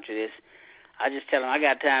the country. This, I just tell them I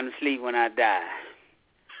got time to sleep when I die.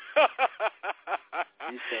 So,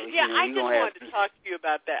 I just wanted to talk to you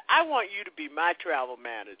about that. I want you to be my travel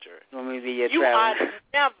manager. You want me to be your travel? You are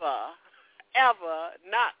never, ever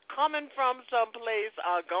not coming from someplace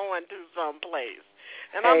or going to someplace.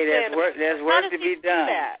 And I'm saying, there's work to be done.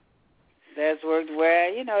 That? There's work where,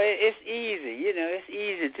 it's easy. It's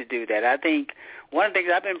easy to do that. I think one of the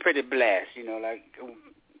things I've been pretty blessed, like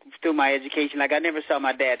through my education. Like I never saw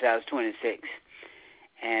my dad till I was 26.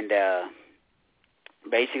 And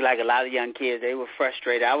basically, like a lot of young kids, they were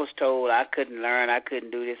frustrated. I was told I couldn't learn, I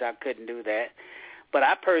couldn't do this, I couldn't do that. But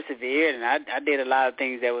I persevered, and I did a lot of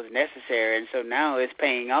things that was necessary, and so now it's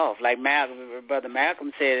paying off. Like Brother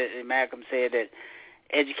Malcolm said that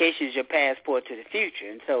education is your passport to the future.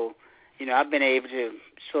 And so, I've been able to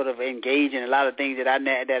sort of engage in a lot of things that I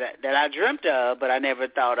dreamt of, but I never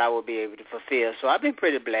thought I would be able to fulfill. So I've been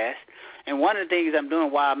pretty blessed. And one of the things I'm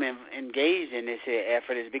doing while I'm engaged in this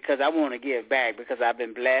effort is because I want to give back, because I've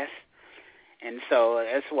been blessed. And so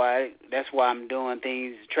that's why I'm doing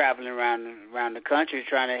things, traveling around the country,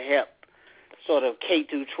 trying to help sort of K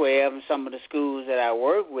through 12 and some of the schools that I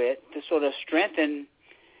work with to sort of strengthen,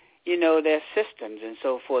 their systems and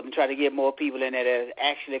so forth, and try to get more people in there that are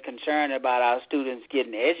actually concerned about our students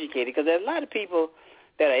getting educated. Because there's a lot of people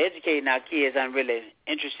that are educating our kids aren't really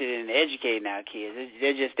interested in educating our kids.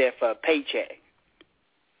 They're just there for a paycheck.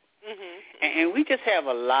 Mm-hmm. And we just have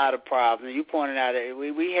a lot of problems. You pointed out that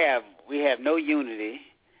we have no unity,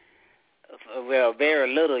 well,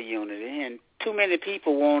 very little unity, and too many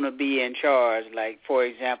people want to be in charge. Like, for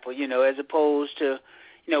example, as opposed to,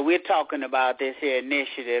 we're talking about this here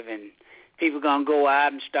initiative, and people going to go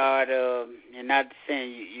out and start, and not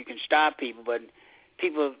saying you can stop people, but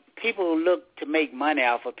people look to make money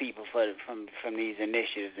off of people from these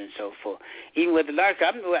initiatives and so forth. Even with the learning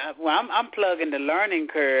curve, I'm plugging the learning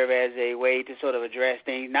curve as a way to sort of address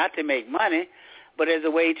things, not to make money, but as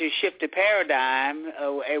a way to shift the paradigm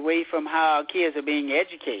away from how our kids are being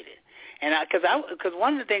educated. And because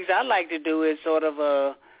one of the things I like to do is sort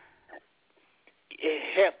of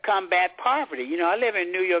help combat poverty. I live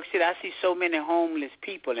in New York City. I see so many homeless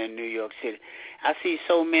people in New York City. I see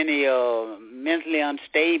so many mentally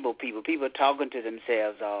unstable people talking to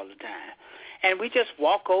themselves all the time. And we just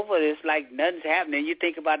walk over this like nothing's happening. You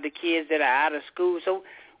think about the kids that are out of school. So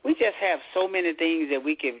we just have so many things that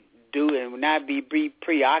we could do and not be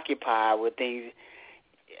preoccupied with things,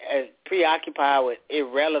 preoccupied with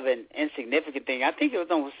irrelevant, insignificant things. I think it was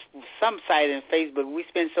on some site in Facebook, we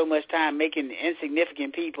spend so much time making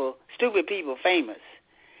insignificant people, stupid people famous.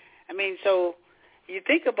 I mean, so you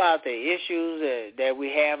think about the issues that we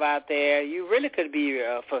have out there, you really could be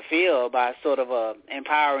fulfilled by sort of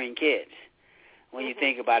empowering kids when you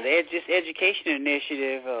think about it. Just education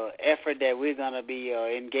initiative effort that we're going to be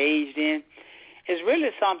engaged in is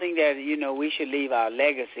really something that, we should leave our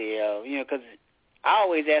legacy of, because I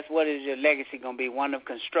always ask, what is your legacy going to be, one of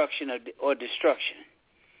construction or destruction?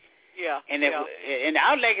 Yeah. And and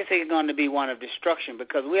our legacy is going to be one of destruction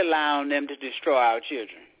because we're allowing them to destroy our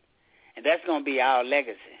children. And that's going to be our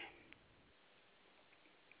legacy.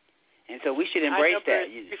 And so we should embrace that.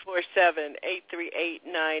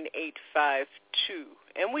 347-838-9852.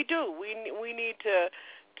 And we do. We need to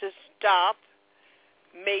stop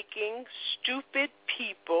making stupid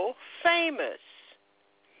people famous.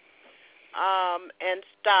 And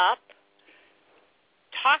stop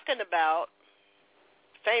talking about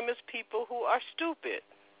famous people who are stupid.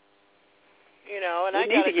 And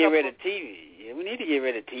we need to get rid of TV. Yeah, we need to get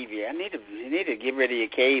rid of TV. You need to get rid of your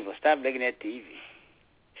cable. Stop looking at TV.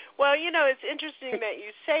 Well, it's interesting that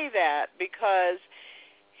you say that, because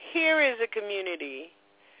here is a community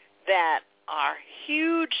that are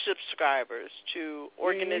huge subscribers to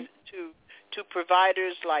to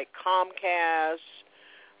providers like Comcast,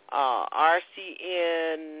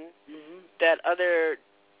 RCN, that other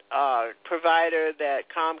provider that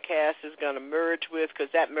Comcast is going to merge with,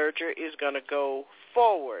 because that merger is going to go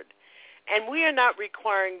forward. And we are not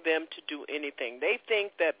requiring them to do anything. They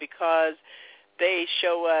think that because they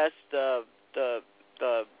show us the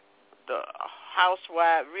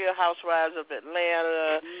Real Housewives of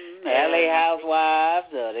Atlanta, LA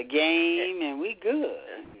Housewives, the game, and we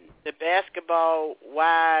good. The Basketball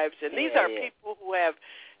Wives, and these are people who have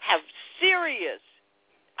serious,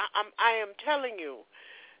 I am telling you,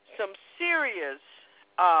 some serious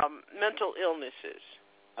mental illnesses.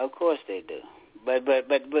 Of course they do. But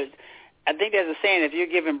I think there's a saying, if you're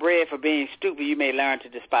given bread for being stupid, you may learn to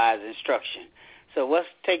despise instruction. So what's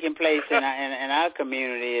taking place in our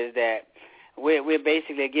community is that we're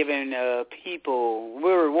basically giving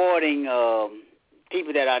we're rewarding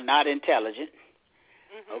people that are not intelligent,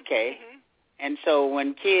 okay? Mm-hmm. And so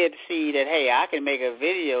when kids see that, hey, I can make a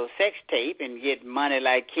video sex tape and get money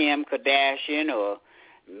like Kim Kardashian or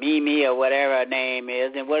Mimi or whatever her name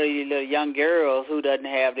is, and what are you little young girls who doesn't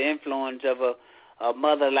have the influence of a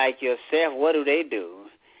mother like yourself, what do?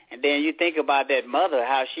 And then you think about that mother,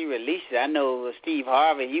 how she released it. I know Steve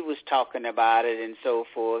Harvey, he was talking about it and so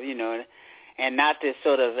forth, and not to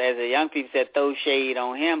sort of, as the young people said, throw shade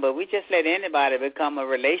on him, but we just let anybody become a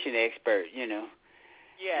relation expert,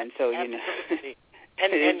 Yeah, and so, absolutely.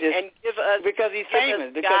 and give us, because he's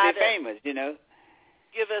famous, because they're famous,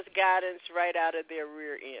 Give us guidance right out of their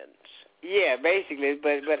rear ends. Yeah, basically,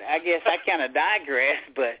 but I guess I kind of digress,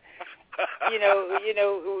 but,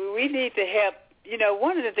 we need to help.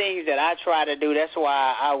 One of the things that I try to do, that's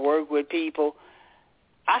why I work with people,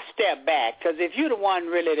 I step back, because if you're the one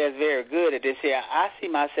really that's very good at this here, I see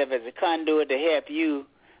myself as a conduit to help you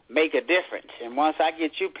make a difference. And once I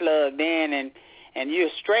get you plugged in and you're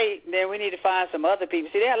straight, then we need to find some other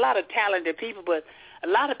people. See, there are a lot of talented people, but a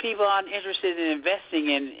lot of people aren't interested in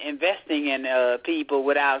investing in people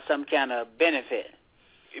without some kind of benefit.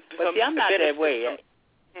 But see, I'm not that way.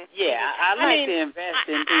 Yeah, I like to invest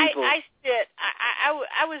in people.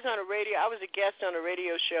 I was on a radio. I was a guest on a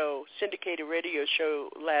radio show, syndicated radio show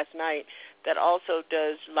last night that also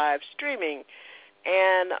does live streaming.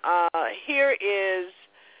 And here is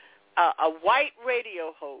a white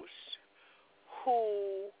radio host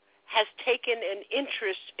who has taken an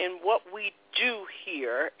interest in what we do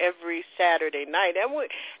here every Saturday night.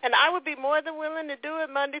 And I would be more than willing to do it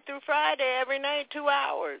Monday through Friday, every night, 2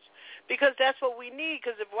 hours, because that's what we need.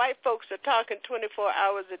 Because if white folks are talking 24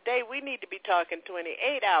 hours a day, we need to be talking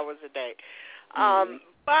 28 hours a day.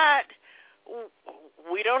 But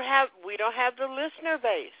we don't have the listener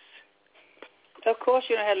base. Of course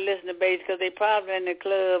you don't have a listener base, because they probably in the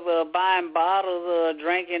club buying bottles,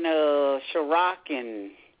 drinking Ciroc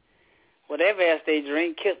and whatever else they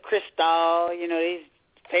drink, Cristal, they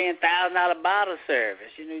paying $1,000 bottle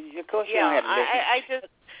service. Of course you don't have to listen.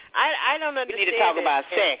 I don't understand. We need to talk about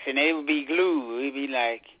sex, and they would be glued. We'd be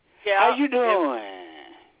like, how you doing?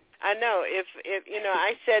 I know. If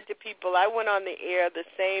I said to people, I went on the air the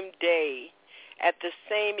same day at the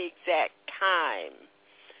same exact time.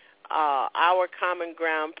 Our Common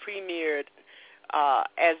Ground premiered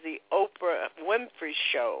as the Oprah Winfrey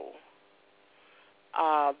Show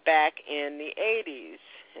back in the 80s,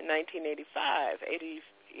 in 1985,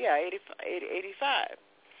 85.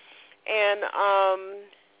 And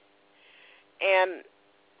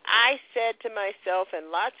I said to myself, and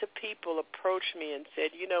lots of people approached me and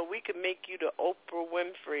said, we could make you the Oprah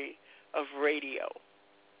Winfrey of radio.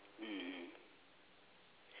 Mm.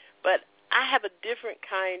 But I have a different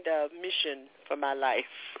kind of mission for my life.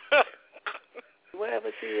 Well,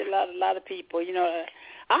 but see, a lot of people,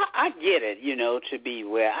 I get it, to be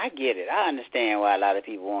well. I get it. I understand why a lot of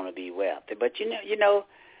people want to be wealthy. But, you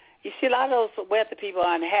see, a lot of those wealthy people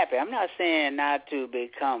are unhappy. I'm not saying try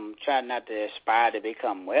not to aspire to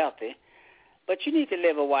become wealthy, but you need to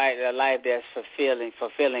live a life that's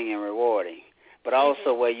fulfilling and rewarding, but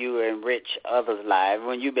also where you enrich others' lives.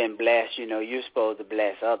 When you've been blessed, you're supposed to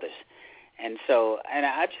bless others. And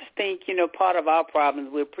I just think, part of our problem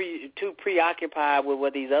is we're too preoccupied with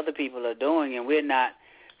what these other people are doing, and we're not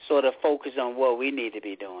sort of focused on what we need to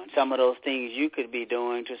be doing. Some of those things you could be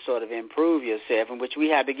doing to sort of improve yourself, in which we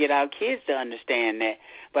have to get our kids to understand that.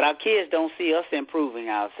 But our kids don't see us improving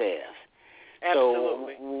ourselves.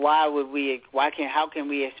 Absolutely. So how can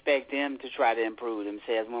we expect them to try to improve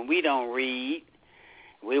themselves when we don't read?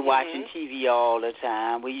 We're watching TV all the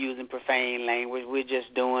time. We're using profane language. We're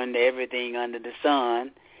just doing everything under the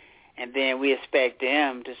sun. And then we expect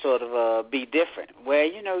them to sort of be different. Well,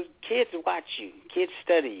 kids watch you. Kids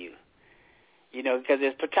study you. Because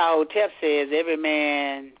as Ptah Hotep says, every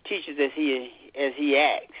man teaches as he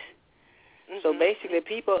acts. So basically,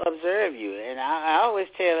 people observe you. And I always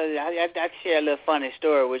I share a little funny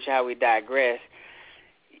story, which how we digress.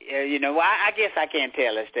 I guess I can't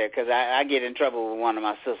tell that story because I get in trouble with one of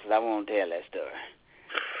my sisters. I won't tell that story.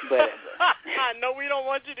 But no, we don't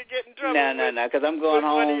want you to get in trouble. No, because I'm going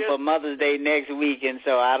home for Mother's Day next week, and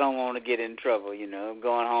so I don't want to get in trouble. I'm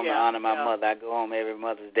going home to honor my mother. I go home every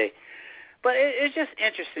Mother's Day. But it's just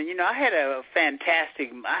interesting. I have a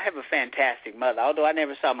fantastic mother, although I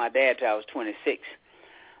never saw my dad till I was 26.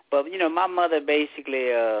 But, my mother basically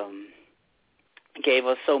gave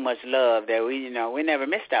us so much love that we never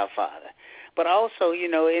missed our father. But also,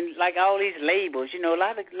 in like all these labels, a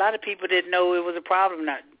lot of people didn't know it was a problem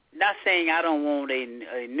not saying I don't want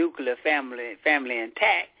a nuclear family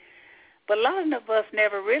intact, but a lot of us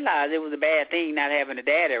never realized it was a bad thing not having a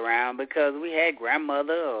daddy around because we had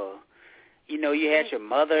grandmother or, you had your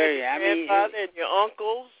mother. Grandfather and your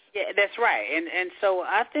uncles. Yeah, that's right. And so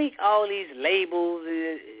I think all these labels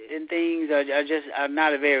and things are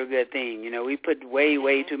not a very good thing. We put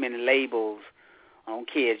way too many labels on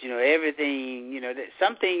kids. Everything,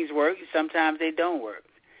 some things work, sometimes they don't work.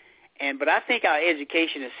 But I think our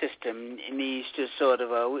educational system needs to sort of,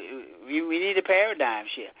 we need a paradigm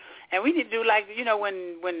shift. And we need to do like,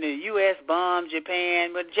 when the U.S. bombed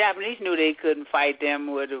Japan, but the Japanese knew they couldn't fight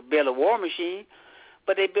them with build a war machine,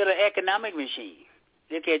 but they built an economic machine.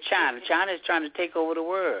 Look at China. China is trying to take over the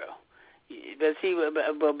world. But see,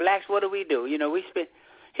 but blacks, what do?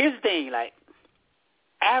 Here's the thing, like,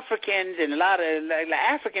 Africans and a lot of like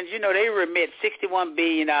Africans, they remit $61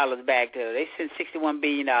 billion back they send $61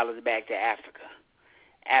 billion back to Africa.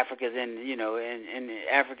 Africans and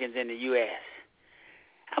Africans in the U.S.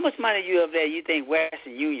 How much money you think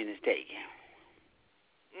Western Union is taking?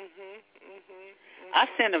 I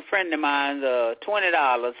sent a friend of mine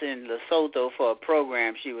 $20 in Lesotho for a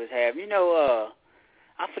program she was having.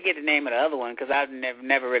 I forget the name of the other one because I've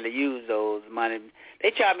never really used those money.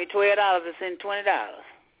 They charged me $12 to send $20.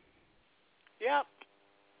 Yep.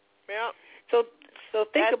 So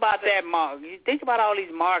think about that market. Think about all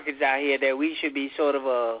these markets out here that we should be sort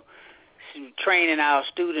of training our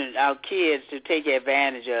kids to take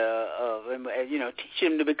advantage of, and teach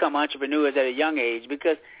them to become entrepreneurs at a young age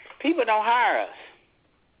because people don't hire us.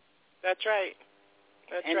 That's right.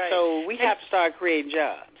 And so we have to start creating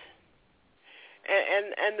jobs.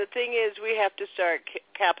 And the thing is, we have to start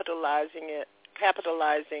capitalizing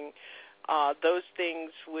those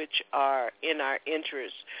things which are in our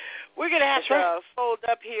interest. We're going to have to fold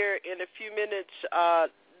up here in a few minutes,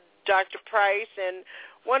 Dr. Price, and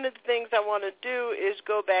one of the things I want to do is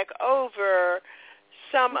go back over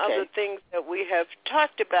some of the things that we have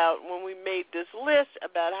talked about when we made this list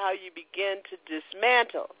about how you begin to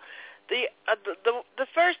dismantle. The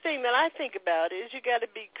first thing that I think about is you got to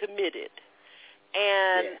be committed,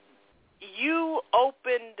 and you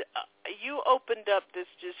opened up this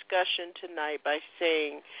discussion tonight by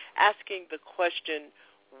asking the question,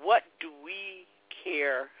 what do we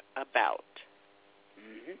care about?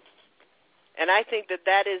 Mm-hmm. And I think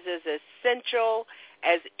that is as essential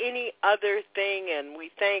as any other thing, and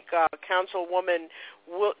we thank Councilwoman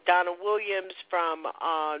Donna Williams from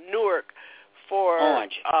Newark for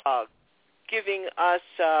giving us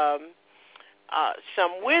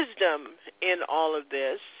some wisdom in all of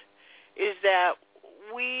this, is that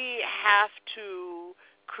we have to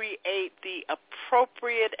create the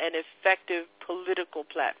appropriate and effective political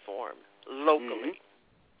platform locally.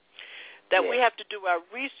 That we have to do our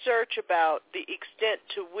research about the extent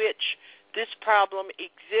to which this problem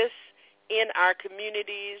exists in our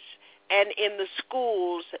communities and in the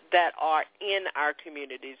schools that are in our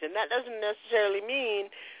communities. And that doesn't necessarily mean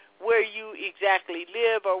where you exactly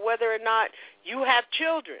live or whether or not you have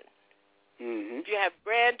children. If you have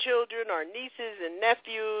grandchildren or nieces and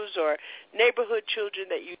nephews or neighborhood children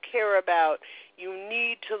that you care about, you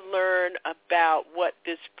need to learn about what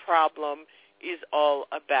this problem is all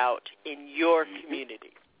about in your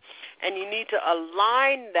community. And you need to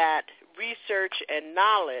align that research and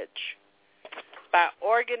knowledge by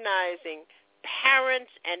organizing parents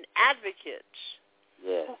and advocates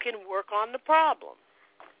who can work on the problem.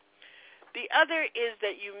 The other is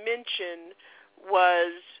that you mentioned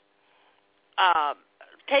was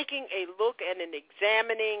taking a look and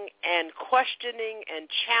examining and questioning and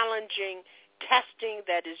challenging testing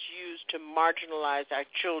that is used to marginalize our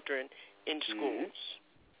children in schools.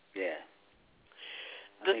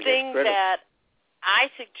 The thing that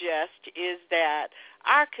I suggest is that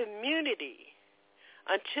our community,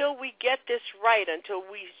 until we get this right, until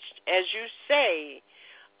we, as you say,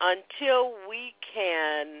 until we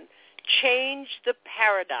can change the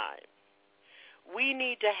paradigm, we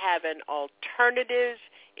need to have an alternative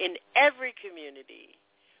in every community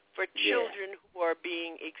for children who are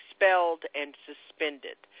being expelled and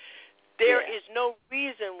suspended. There is no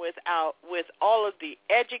reason with all of the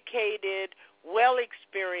educated,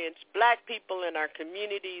 well-experienced black people in our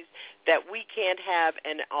communities that we can't have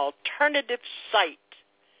an alternative site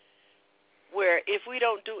where if we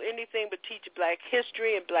don't do anything but teach black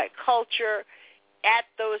history and black culture at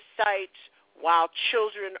those sites while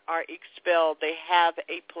children are expelled, they have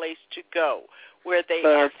a place to go where they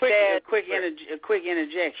are fed. A quick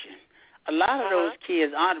interjection. A lot of those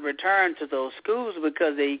kids aren't returned to those schools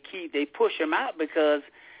because they push them out because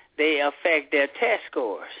they affect their test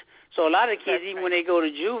scores. So a lot of kids, even when they go to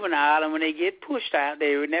juvenile and when they get pushed out,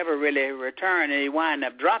 they would never really return, and they wind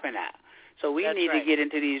up dropping out. So we need to get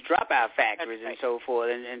into these dropout factories and so forth,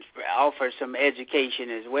 and offer some education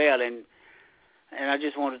as well. And I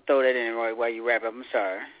just want to throw that in while you wrap up. I'm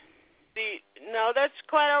sorry. No, that's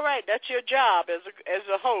quite all right. That's your job as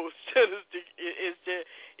a host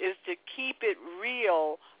is to keep it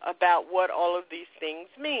real about what all of these things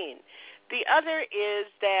mean. The other is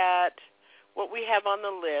that what we have on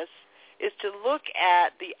the list is to look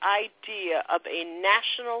at the idea of a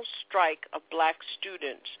national strike of black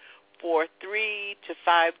students for 3 to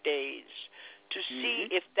 5 days to see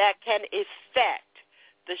if that can effect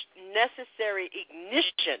the necessary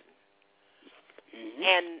ignition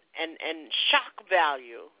and shock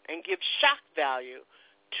value and give shock value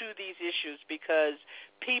to these issues, because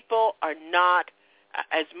people are not,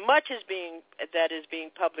 as much as that is being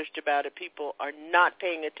published about it, people are not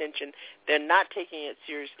paying attention. They're not taking it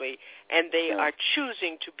seriously, and they are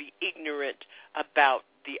choosing to be ignorant about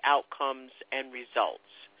the outcomes and results.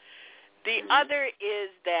 The other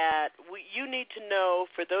is that you need to know,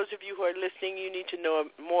 for those of you who are listening, you need to know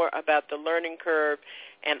more about the learning curve,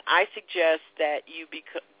 and I suggest that you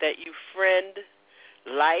friend,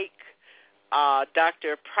 like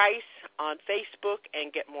Dr. Price on Facebook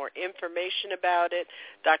and get more information about it.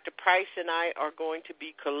 Dr. Price and I are going to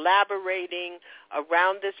be collaborating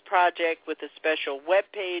around this project with a special web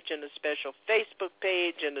page and a special Facebook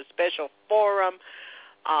page and a special forum,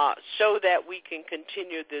 so that we can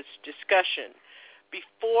continue this discussion.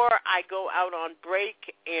 Before I go out on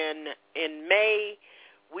break in May,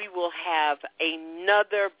 we will have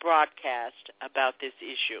another broadcast about this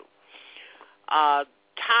issue.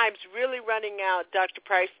 Time's really running out. Dr.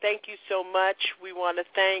 Price, thank you so much. We want to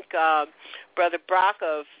thank Brother Brock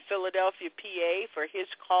of Philadelphia, PA, for his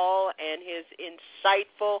call and his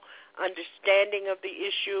insightful understanding of the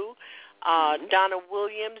issue. Donna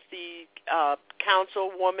Williams, the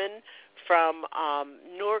councilwoman from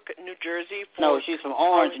Newark, New Jersey. No, she's from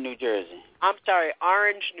Orange, New Jersey. I'm sorry,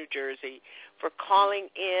 Orange, New Jersey, for calling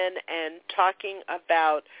in and talking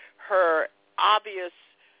about her obvious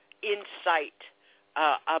insight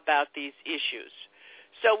about these issues.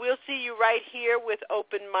 So we'll see you right here with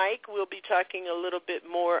Open Mic. We'll be talking a little bit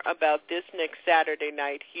more about this next Saturday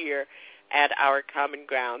night here at Our Common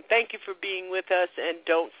Ground. Thank you for being with us, and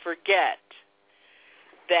don't forget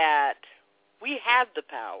that we have the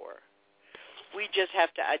power. We just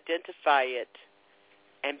have to identify it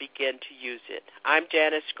and begin to use it. I'm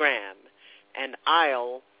Janice Graham, and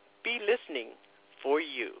I'll be listening for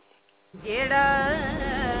you.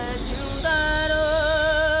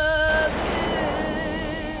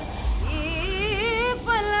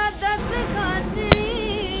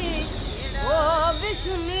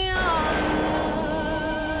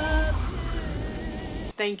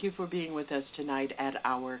 Thank you for being with us tonight at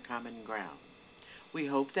Our Common Ground. We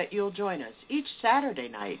hope that you'll join us each Saturday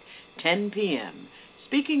night, 10 p.m.,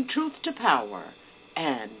 speaking truth to power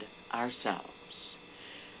and ourselves.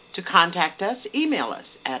 To contact us, email us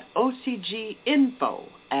at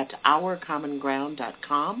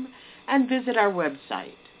ocginfo@ourcommonground.com and visit our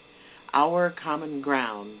website,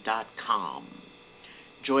 ourcommonground.com.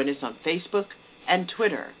 Join us on Facebook and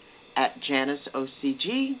Twitter at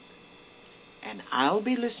JaniceOCG, and I'll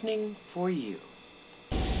be listening for you.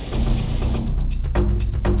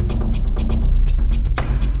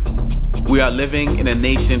 We are living in a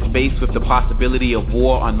nation faced with the possibility of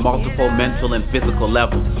war on multiple mental and physical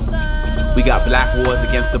levels. We got black wars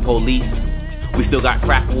against the police. We still got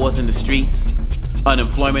crack wars in the streets.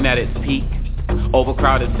 Unemployment at its peak.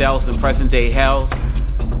 Overcrowded cells in present-day hell.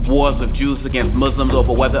 Wars of Jews against Muslims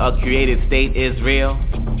over whether a created state is real.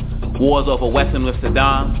 Wars over Western with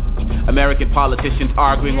Saddam. American politicians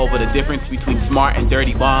arguing over the difference between smart and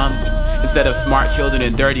dirty bombs instead of smart children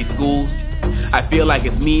in dirty schools. I feel like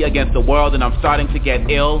it's me against the world, and I'm starting to get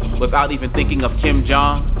ill without even thinking of Kim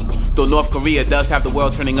Jong. Though North Korea does have the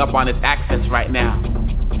world turning up on its axis right now.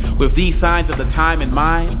 With these signs of the time in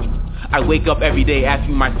mind, I wake up every day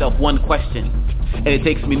asking myself one question, and it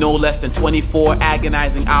takes me no less than 24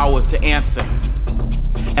 agonizing hours to answer.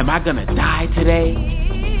 Am I gonna die today?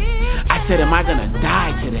 I said, am I gonna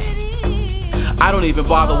die today? I don't even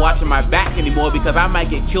bother watching my back anymore because I might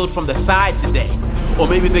get killed from the side today. Or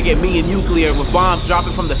maybe they get me in nuclear with bombs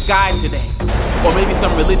dropping from the sky today. Or maybe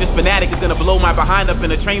some religious fanatic is gonna blow my behind up in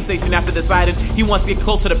a train station after deciding he wants to get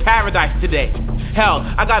closer to paradise today. Hell,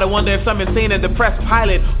 I gotta wonder if some insane and depressed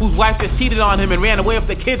pilot whose wife just cheated on him and ran away with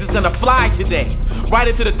the kids is gonna fly today. Right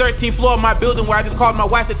into the 13th floor of my building where I just called my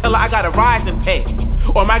wife to tell her I got a rise in pay.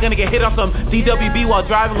 Or am I going to get hit on some DWB while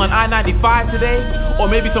driving on I-95 today? Or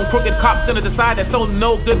maybe some crooked cop's going to decide that some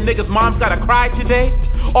no good nigga's mom's got to cry today?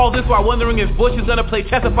 All this while wondering if Bush is going to play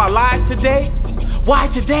chess if I live today? Why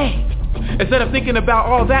today? Instead of thinking about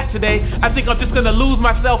all that today, I think I'm just going to lose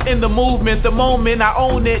myself in the movement. The moment I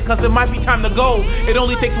own it, cause it might be time to go. It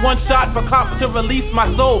only takes one shot for cops to release my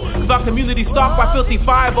soul, cause our community's stalked by filthy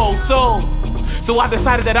 5-0 souls. So I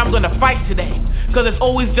decided that I'm going to fight today, cause there's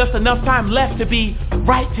always just enough time left to be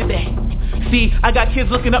right today. See, I got kids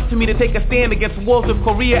looking up to me to take a stand against wars of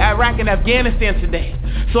Korea, Iraq, and Afghanistan today.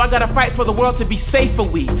 So I gotta fight for the world to be safe for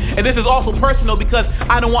we. And this is also personal because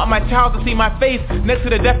I don't want my child to see my face next to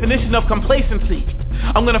the definition of complacency.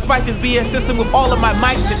 I'm gonna fight this BS system with all of my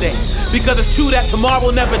might today, because it's true that tomorrow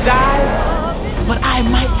never dies, but I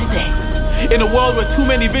might today. In a world where too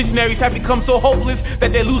many visionaries have become so hopeless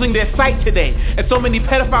that they're losing their sight today, and so many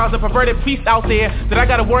pedophiles and perverted priests out there that I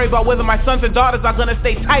gotta worry about whether my sons and daughters are gonna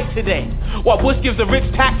stay tight today. While Bush gives the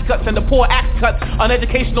rich tax cuts and the poor axe cuts on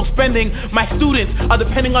educational spending, my students are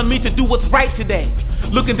depending on me to do what's right today.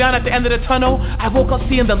 Looking down at the end of the tunnel, I woke up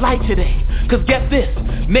seeing the light today. Cause get this,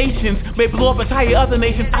 nations may blow up entire other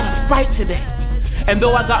nations out of spite today. And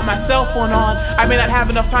though I got my cell phone on, I may not have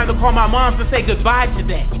enough time to call my mom to say goodbye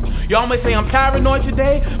today. Y'all may say I'm paranoid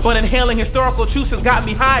today, but inhaling historical truths has got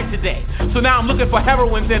me high today. So now I'm looking for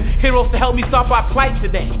heroines and heroes to help me stop our plight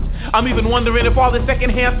today. I'm even wondering if all this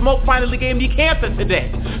secondhand smoke finally gave me cancer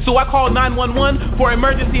today. So I called 911 for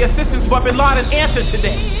emergency assistance, but Bin Laden answered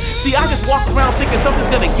today. See, I just walk around thinking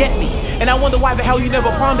something's gonna get me, and I wonder why the hell you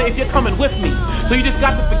never ponder if you're coming with me. So you just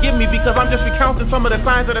got to forgive me because I'm just recounting some of the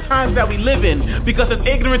signs of the times that we live in. Because if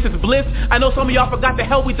ignorance is bliss, I know some of y'all forgot the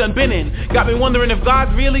hell we done been in. Got me wondering if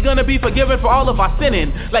God's really gonna be forgiven for all of our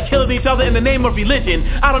sinning, like killing each other in the name of religion.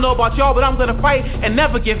 I don't know about y'all, but I'm gonna fight and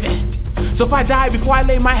never give in. So if I die before I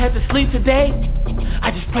lay my head to sleep today,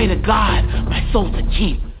 I just pray to God my soul to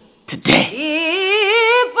keep today.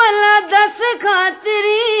 पला दस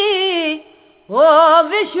खातरी ओ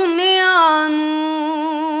विष्णुया